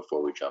therapies,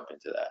 before we jump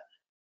into that.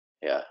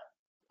 Yeah,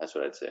 that's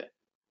what I'd say.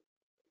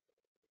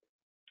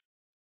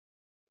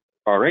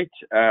 All right.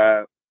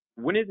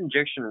 When is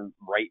injection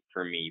right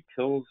for me?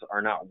 Pills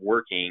are not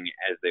working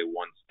as they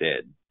once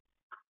did.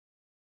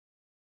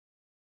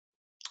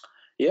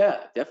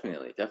 Yeah,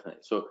 definitely.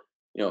 So,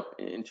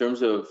 in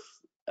terms of,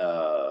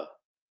 I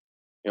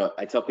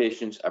tell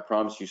patients, I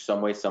promise you,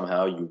 some way,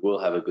 somehow, you will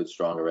have a good,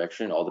 strong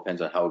erection. All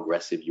depends on how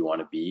aggressive you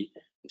want to be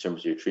in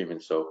terms of your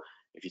treatment. So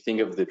if you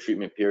think of the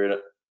treatment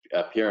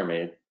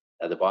pyramid,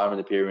 at the bottom of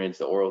the pyramid is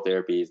the oral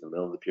therapies, the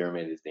middle of the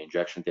pyramid is the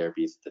injection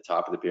therapies, at the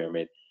top of the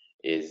pyramid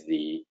is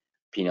the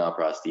penile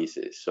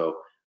prosthesis. So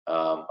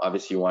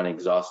obviously you want to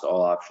exhaust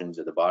all options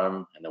at the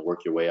bottom and then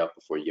work your way up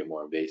before you get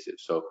more invasive.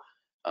 So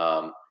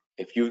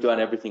if you've done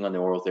everything on the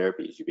oral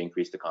therapies, you've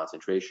increased the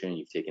concentration,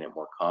 you've taken it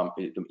more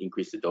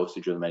increased the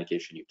dosage of the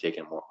medication, you've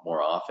taken it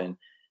more often,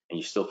 and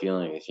you're still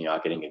feeling like you're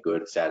not getting a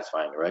good,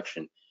 satisfying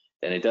erection,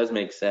 then it does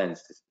make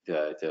sense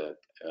to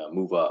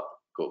move up,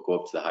 go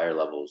up to the higher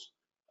levels,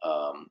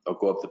 or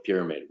go up the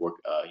pyramid, work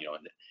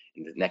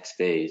in the next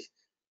phase,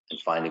 and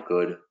find a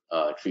good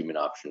treatment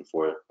option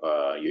for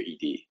your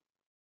ED.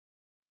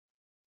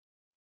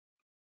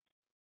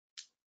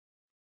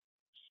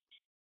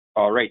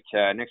 All right,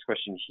 next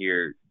question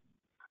here.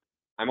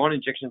 I'm on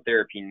injection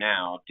therapy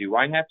now. Do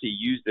I have to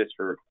use this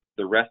for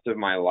the rest of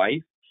my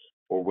life,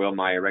 or will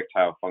my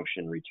erectile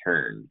function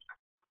return?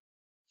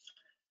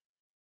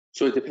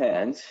 So it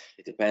depends.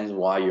 It depends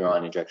why you're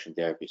on injection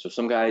therapy. So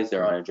some guys,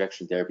 they're on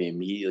injection therapy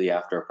immediately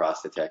after a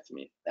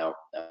prostatectomy. Now,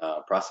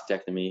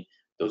 prostatectomy,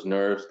 those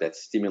nerves that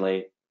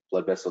stimulate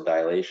blood vessel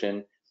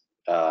dilation,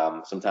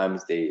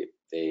 sometimes they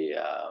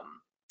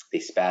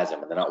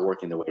spasm and they're not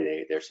working the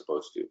way they're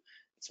supposed to.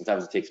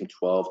 Sometimes it takes them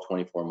 12,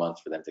 24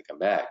 months for them to come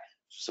back.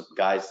 Some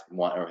guys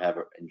want to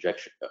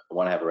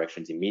have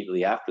erections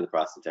immediately after the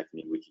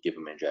prostatectomy. We could give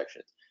them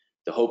injections.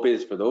 The hope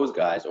is for those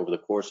guys, over the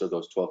course of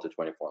those 12 to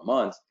 24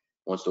 months,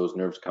 once those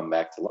nerves come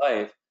back to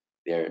life,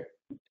 their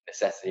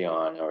necessity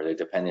on, or their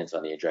dependence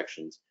on the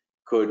injections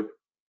could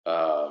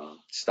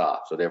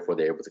stop. So therefore,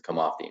 they're able to come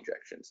off the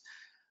injections.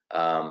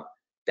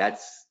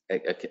 That's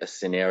a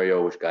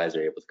scenario which guys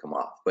are able to come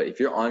off. But if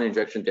you're on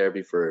injection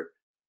therapy for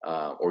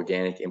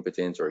organic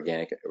impotence or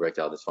organic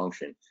erectile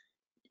dysfunction,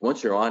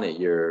 once you're on it,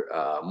 you're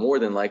more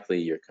than likely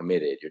you're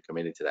committed. You're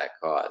committed to that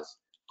cause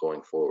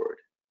going forward.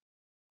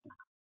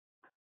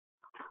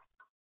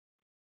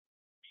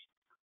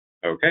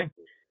 Okay.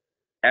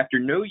 After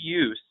no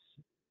use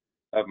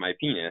of my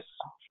penis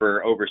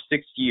for over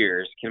 6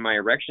 years, can my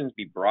erections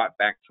be brought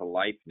back to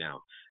life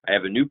now? I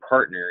have a new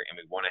partner and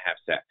we want to have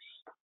sex.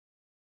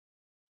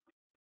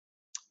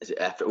 Is it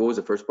after, what was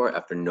the first part?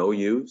 After no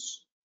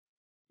use?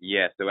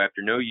 Yeah, so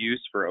after no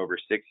use for over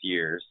 6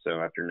 years,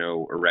 so after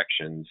no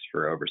erections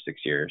for over 6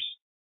 years.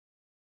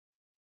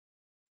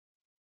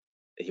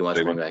 He wants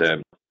to bring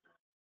back.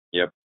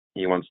 Yep,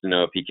 he wants to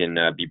know if he can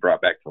be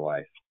brought back to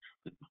life.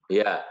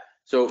 Yeah,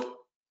 so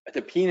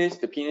the penis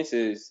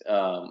is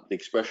the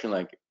expression,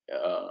 like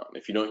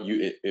if you don't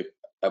use it,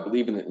 I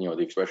believe in the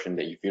expression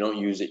that if you don't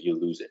use it, you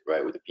lose it,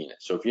 right, with the penis.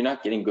 So if you're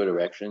not getting good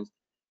erections,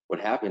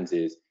 what happens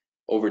is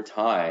over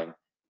time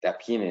that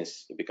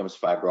penis, it becomes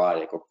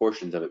fibrotic, or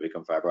portions of it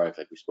become fibrotic,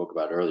 like we spoke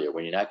about earlier.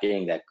 When you're not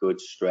getting that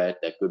good stretch,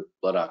 that good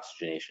blood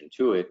oxygenation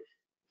to it,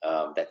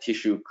 that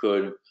tissue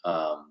could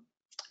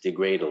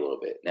degrade a little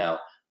bit. Now,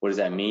 what does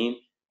that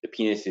mean? the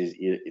penis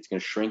it's going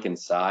to shrink in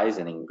size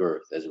and in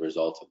girth as a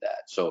result of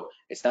that. So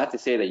it's not to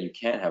say that you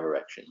can't have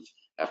erections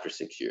after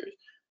 6 years,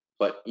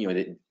 but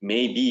it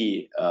may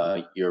be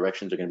your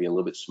erections are going to be a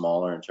little bit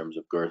smaller in terms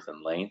of girth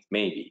and length.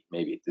 Maybe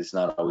this is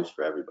not always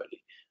for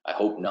everybody. I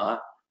hope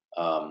not,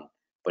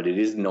 but it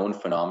is a known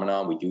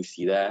phenomenon. We do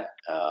see that,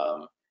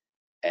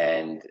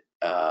 and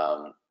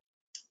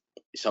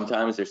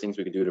sometimes there's things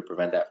we could do to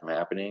prevent that from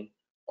happening,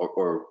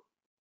 or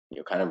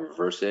kind of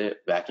reverse it.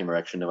 Vacuum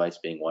erection device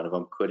being one of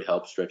them could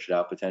help stretch it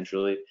out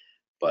potentially,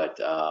 but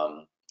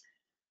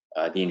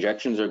the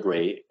injections are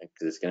great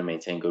because it's going to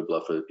maintain good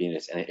blood flow to the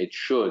penis, and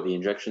the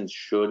injections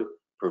should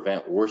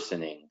prevent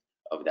worsening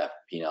of that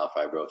penile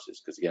fibrosis,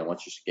 because again,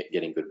 once you're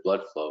getting good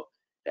blood flow,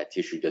 that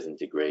tissue doesn't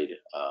degrade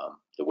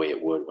the way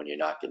it would when you're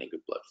not getting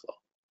good blood flow.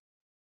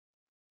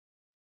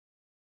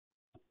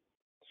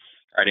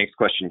 All right, next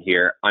question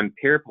here. I'm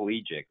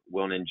paraplegic.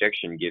 Will an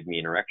injection give me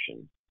an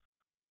erection?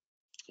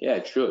 Yeah,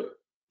 it should.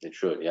 It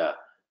should, yeah.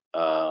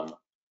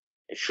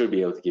 It should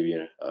be able to give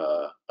you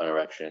an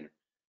erection.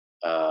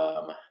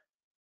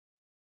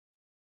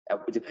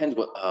 It depends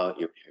what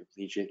you're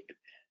paraplegic,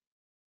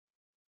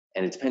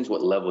 and it depends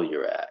what level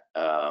you're at.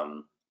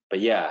 But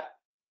yeah,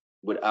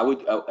 I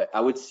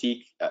would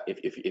seek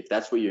if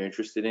that's what you're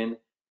interested in,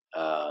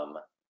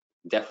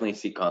 definitely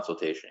seek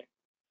consultation,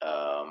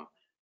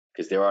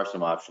 because there are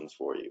some options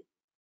for you.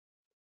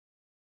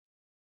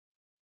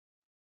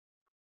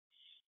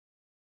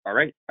 All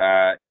right.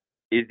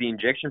 Is the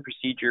injection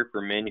procedure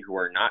for men who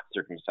are not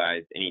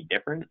circumcised any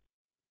different?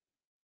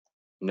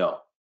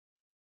 No,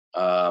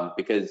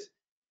 because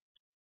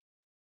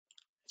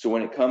so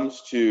when it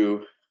comes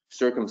to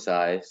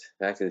circumcised,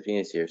 back to the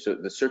penis here. So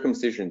the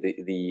circumcision,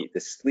 the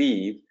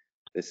sleeve,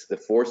 the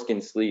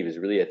foreskin sleeve is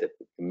really at the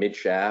mid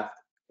shaft,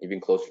 even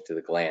closer to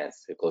the glans,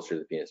 closer to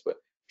the penis. But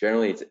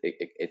generally,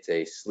 it's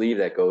a sleeve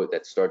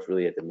that starts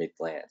really at the mid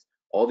glans.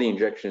 All the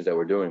injections that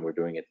we're doing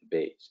at the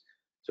base,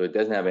 so it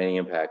doesn't have any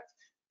impact.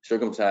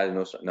 Circumcised,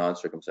 no,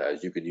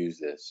 non-circumcised, you could use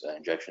this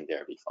injection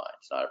therapy fine.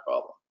 It's not a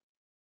problem.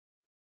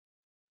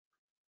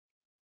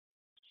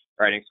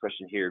 All right, next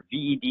question here.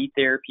 VED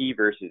therapy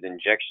versus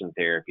injection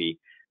therapy.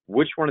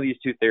 Which one of these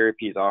two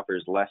therapies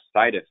offers less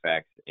side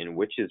effects, and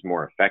which is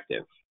more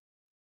effective?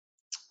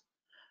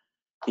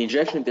 The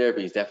injection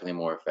therapy is definitely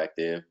more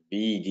effective.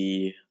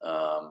 VED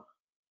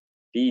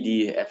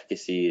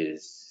efficacy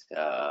is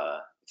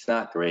it's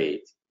not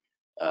great,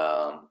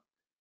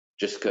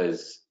 just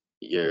because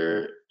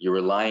you're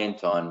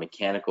reliant on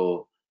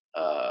mechanically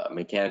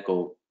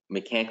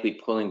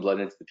pulling blood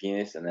into the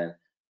penis, and then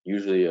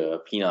usually a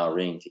penile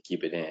ring to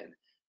keep it in.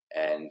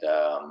 And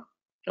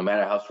no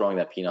matter how strong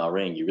that penile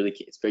ring,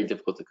 it's very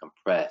difficult to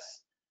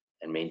compress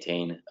and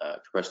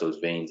compress those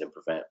veins and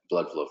prevent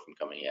blood flow from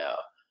coming out.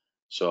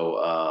 So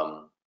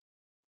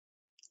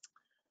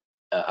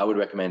I would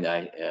recommend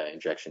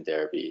injection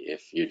therapy.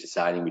 If you're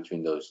deciding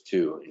between those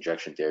two,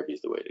 injection therapy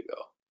is the way to go.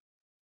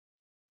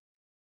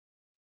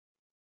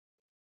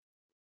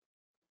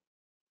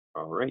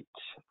 All right.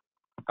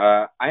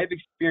 I have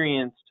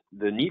experienced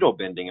the needle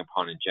bending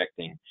upon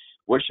injecting.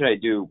 What should I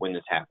do when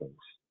this happens?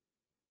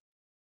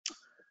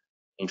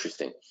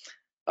 Interesting.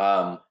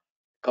 A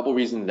couple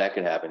reasons that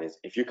could happen is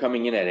if you're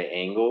coming in at an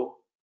angle,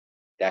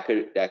 that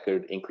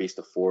could increase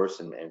the force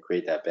and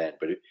create that bend.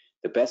 But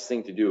the best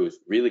thing to do is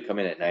really come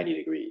in at 90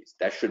 degrees.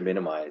 That should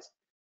minimize.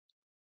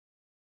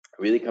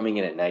 Really coming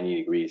in at 90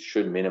 degrees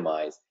should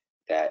minimize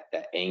that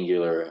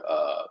angular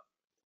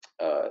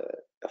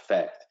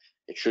effect.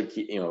 It should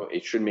keep,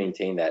 it should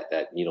maintain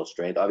that needle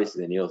strength.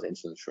 Obviously, the needle is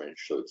insulin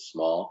syringe, so it's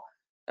small.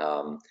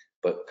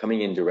 But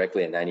coming in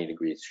directly at 90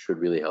 degrees should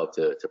really help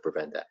to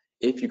prevent that.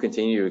 If you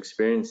continue to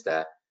experience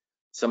that,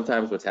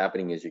 sometimes what's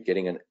happening is you're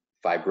getting a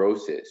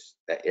fibrosis,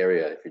 that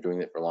area, if you're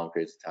doing it for long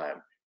periods of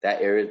time,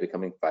 that area is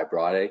becoming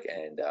fibrotic,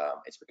 and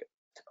it's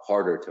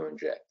harder to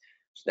inject.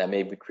 So that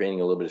may be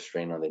creating a little bit of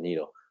strain on the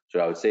needle. So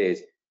what I would say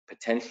is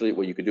potentially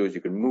what you could do is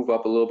you could move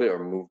up a little bit or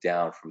move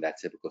down from that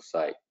typical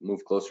site,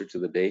 move closer to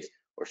the base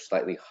or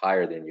slightly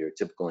higher than your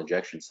typical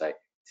injection site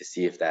to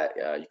see if that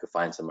you could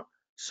find some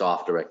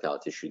soft erectile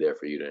tissue there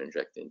for you to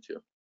inject into.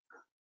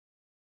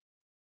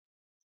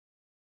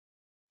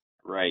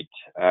 Right.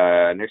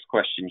 Next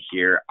question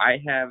here. I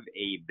have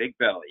a big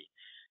belly.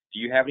 Do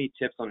you have any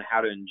tips on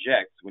how to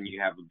inject when you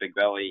have a big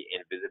belly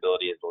and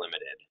visibility is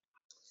limited?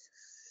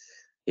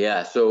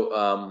 Yeah,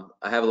 so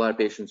I have a lot of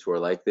patients who are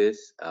like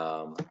this,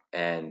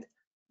 and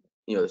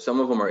some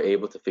of them are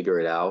able to figure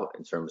it out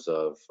in terms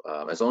of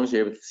as long as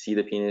you're able to see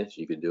the penis,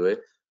 you could do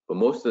it. But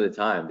most of the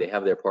time, they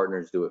have their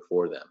partners do it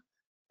for them.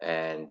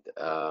 And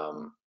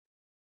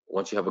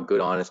once you have a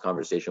good, honest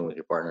conversation with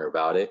your partner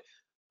about it,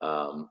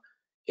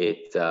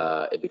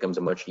 it becomes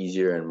a much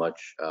easier and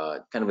much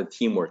kind of a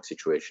teamwork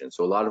situation.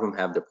 So a lot of them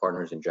have their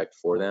partners inject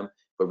for them.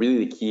 But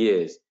really, the key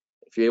is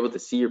if you're able to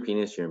see your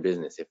penis, you're in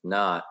business. If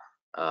not,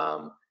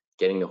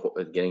 getting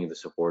the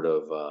support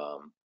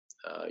of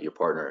your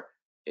partner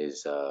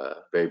is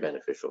very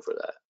beneficial for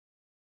that.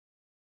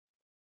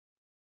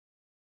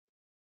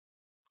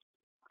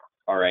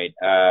 All right.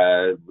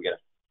 We got a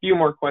few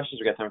more questions.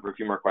 We got time for a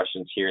few more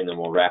questions here, and then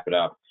we'll wrap it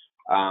up.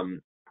 I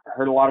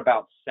heard a lot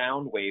about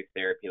sound wave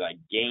therapy, like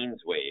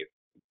Gaines wave.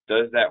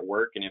 Does that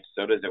work? And if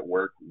so, does it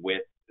work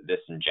with this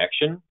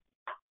injection?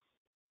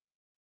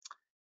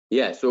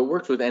 Yeah, so it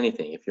works with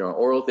anything. If you're on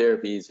oral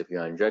therapies, if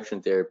you're on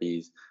injection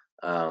therapies,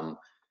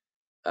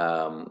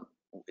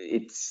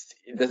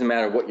 it doesn't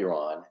matter what you're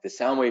on. The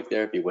sound wave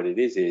therapy, what it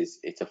is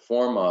it's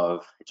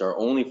our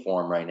only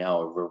form right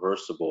now of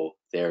reversible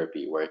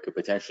therapy, where it could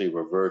potentially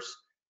reverse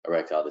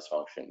erectile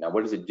dysfunction. Now,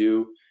 what does it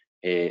do?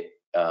 It's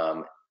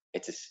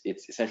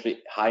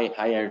essentially high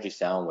energy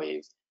sound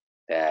waves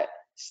that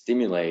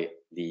stimulate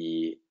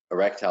the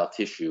erectile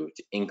tissue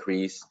to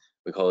increase,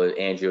 we call it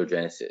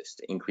angiogenesis,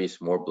 to increase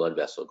more blood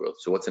vessel growth.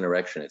 So what's an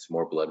erection? It's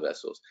more blood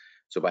vessels.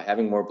 So by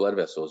having more blood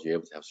vessels, you're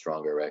able to have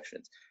stronger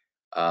erections.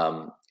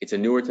 It's a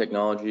newer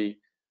technology.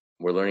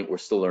 We're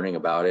still learning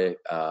about it.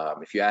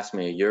 If you asked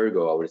me a year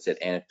ago, I would have said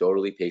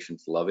anecdotally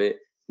patients love it.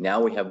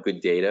 Now we have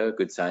good data,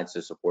 good science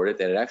to support it,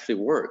 that it actually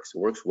works. It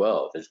works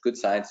well. There's good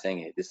science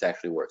saying it, this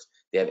actually works.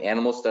 They have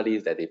animal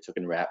studies that they've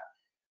taken rat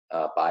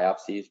penile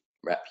biopsies,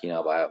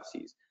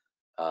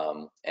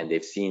 and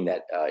they've seen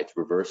that it's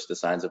reversed the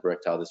signs of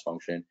erectile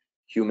dysfunction.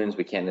 Humans,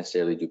 we can't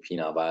necessarily do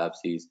penile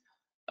biopsies,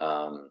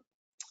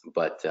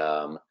 but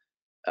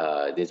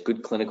there's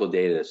good clinical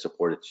data to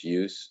support its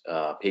use.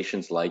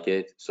 Patients like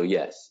it, so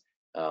yes,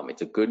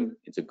 it's a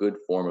good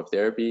form of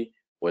therapy.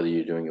 Whether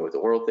you're doing it with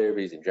oral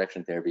therapies,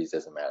 injection therapies,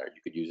 doesn't matter.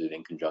 You could use it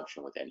in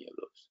conjunction with any of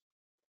those.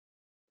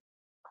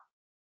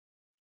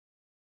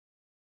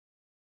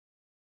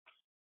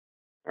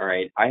 All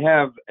right, I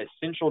have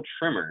essential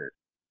trimmers.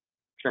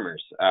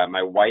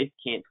 My wife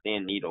can't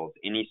stand needles.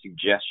 Any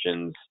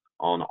suggestions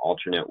on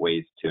alternate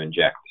ways to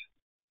inject?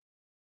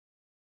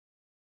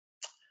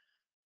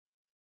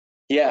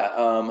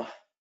 Yeah,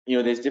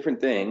 there's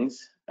different things.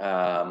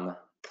 Like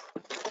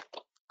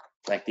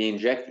the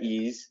inject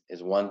ease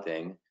is one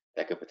thing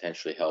that could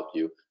potentially help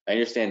you. I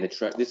understand that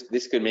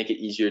this could make it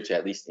easier to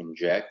at least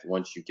inject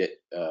once you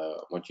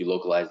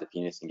localize the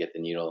penis and get the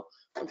needle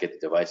or get the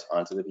device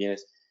onto the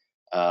penis.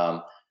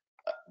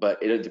 But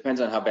it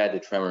depends on how bad the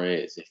tremor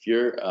is. If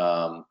you're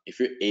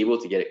able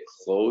to get it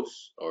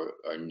close or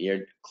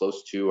near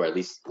close to, or at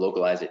least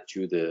localize it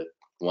to the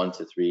 1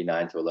 to 3,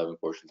 9 to 11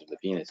 portions of the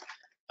penis,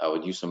 I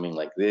would use something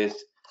like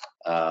this.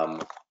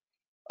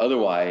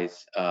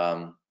 Otherwise,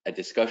 a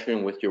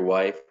discussion with your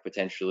wife,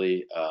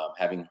 potentially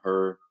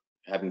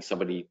having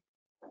somebody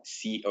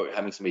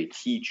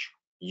teach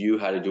you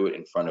how to do it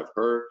in front of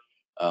her,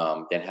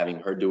 then having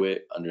her do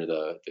it under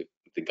the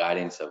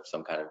guidance of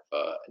some kind of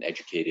an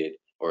educated,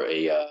 or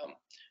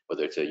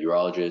whether it's a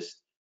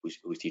urologist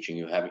who's teaching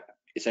you,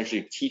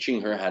 essentially teaching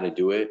her how to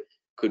do it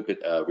could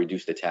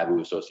reduce the taboo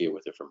associated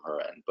with it from her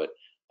end. But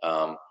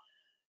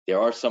there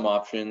are some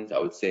options. I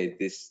would say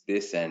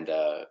this and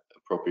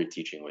appropriate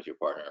teaching with your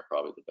partner are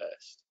probably the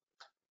best.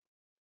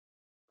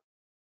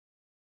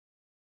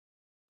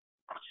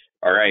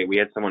 All right, we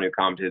had someone who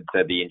commented,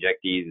 said the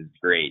injectees is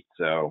great,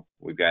 so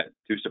we've got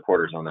 2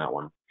 supporters on that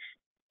one.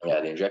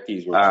 Yeah, the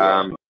injectees work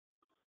well.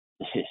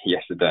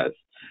 Yes, it does.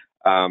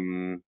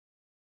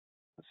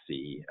 Let's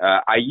see.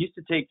 I used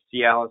to take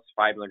Cialis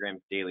 5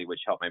 milligrams daily, which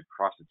helped my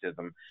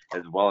prostatism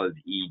as well as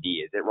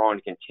ED. Is it wrong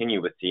to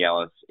continue with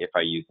Cialis if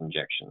I use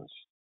injections?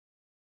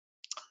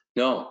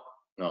 No,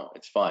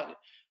 it's fine.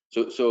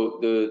 So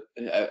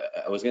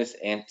I was going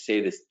to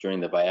say this during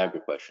the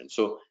Viagra question.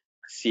 So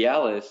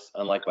Cialis,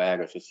 unlike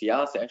Viagra, so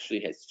Cialis actually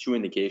has 2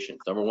 indications.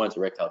 Number one is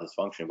erectile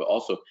dysfunction, but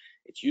also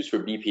it's used for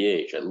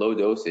BPH. At low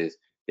doses,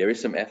 there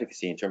is some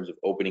efficacy in terms of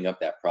opening up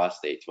that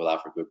prostate to allow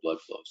for good blood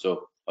flow.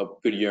 So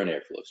good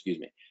urinary flow, excuse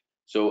me.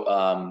 So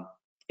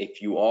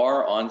if you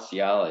are on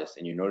Cialis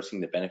and you're noticing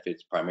the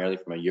benefits primarily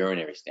from a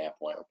urinary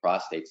standpoint or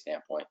prostate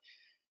standpoint,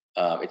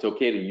 it's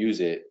okay to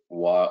use it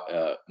while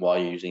you're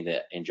using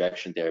the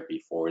injection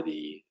therapy for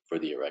the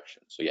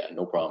erection. So yeah,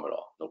 no problem at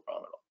all. No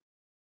problem at all.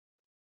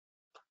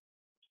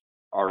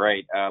 All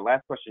right.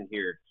 Last question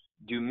here.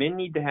 Do men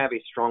need to have a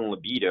strong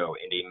libido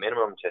and a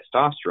minimum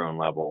testosterone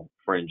level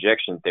for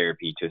injection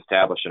therapy to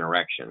establish an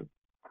erection?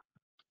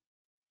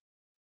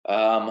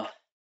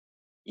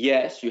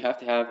 Yes, you have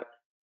to have.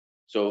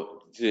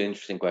 So this is an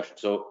interesting question.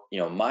 So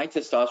my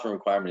testosterone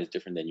requirement is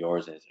different than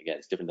yours, and again,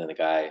 it's different than the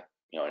guy,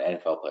 an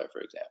NFL player,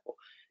 for example.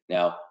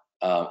 Now,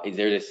 is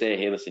there to say,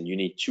 hey, listen, you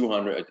need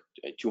 200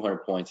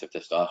 points of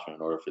testosterone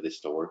in order for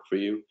this to work for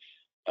you?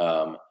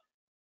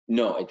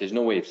 No, there's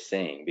no way of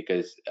saying,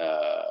 because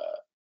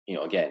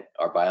again,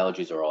 our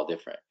biologies are all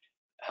different.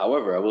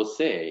 However, I will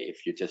say,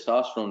 if your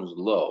testosterone is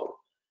low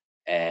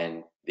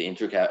and the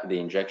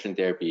injection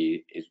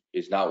therapy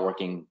is not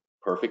working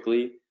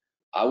perfectly,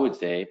 I would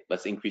say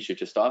let's increase your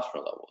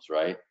testosterone levels,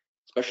 right?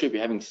 Especially if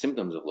you're having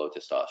symptoms of low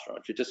testosterone.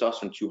 If your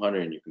testosterone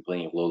 200 and you're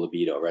complaining of low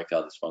libido,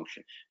 erectile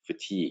dysfunction,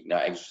 fatigue,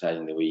 not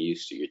exercising the way you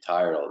used to, you're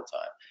tired all the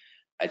time,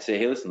 I'd say,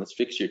 hey, listen, let's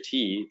fix your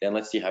T, then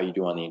let's see how you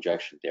do on the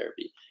injection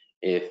therapy.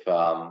 If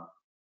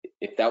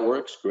that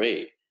works,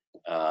 great.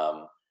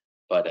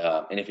 But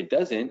and if it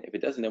doesn't,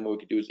 then what we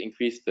could do is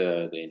increase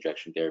the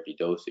injection therapy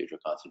dosage or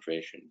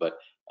concentration. But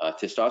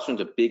testosterone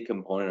is a big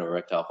component of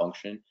erectile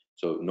function,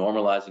 so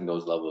normalizing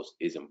those levels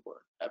is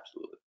important.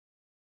 Absolutely.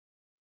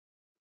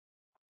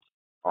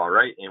 All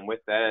right, and with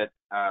that,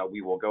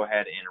 we will go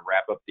ahead and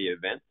wrap up the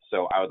event.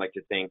 So I would like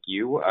to thank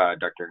you,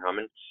 Dr.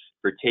 Houman,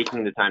 for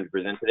taking the time to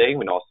present today.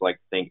 We'd also like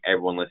to thank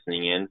everyone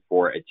listening in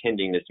for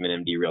attending this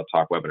MinMD Real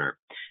Talk webinar.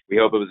 We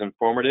hope it was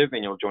informative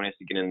and you'll join us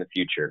again in the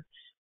future.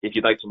 If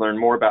you'd like to learn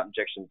more about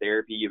injection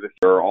therapy,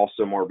 there are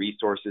also more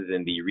resources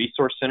in the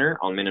Resource Center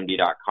on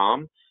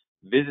minimd.com.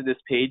 Visit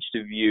this page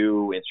to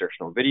view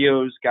instructional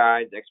videos,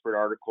 guides, expert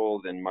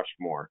articles, and much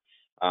more.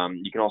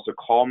 You can also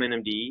call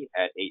MinMD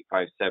at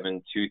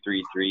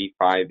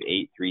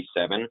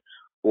 857-233-5837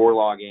 or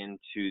log in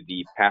to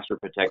the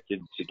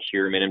password-protected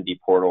secure MinMD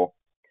portal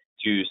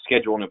to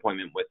schedule an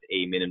appointment with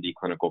a MinMD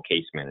clinical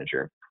case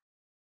manager.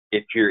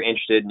 If you're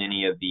interested in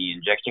any of the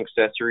injection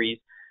accessories,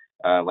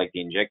 like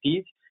the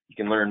injectees, you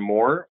can learn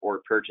more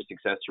or purchase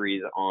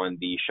accessories on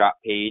the shop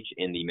page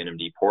in the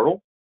MinMD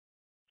portal.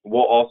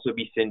 We'll also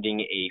be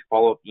sending a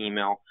follow-up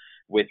email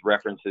with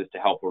references to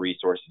helpful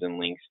resources and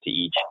links to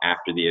each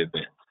after the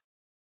event.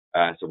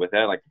 So with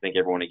that, I'd like to thank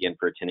everyone again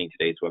for attending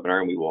today's webinar,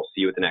 and we will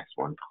see you at the next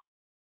one.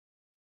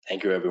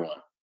 Thank you,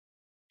 everyone.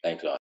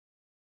 Thanks, Austin.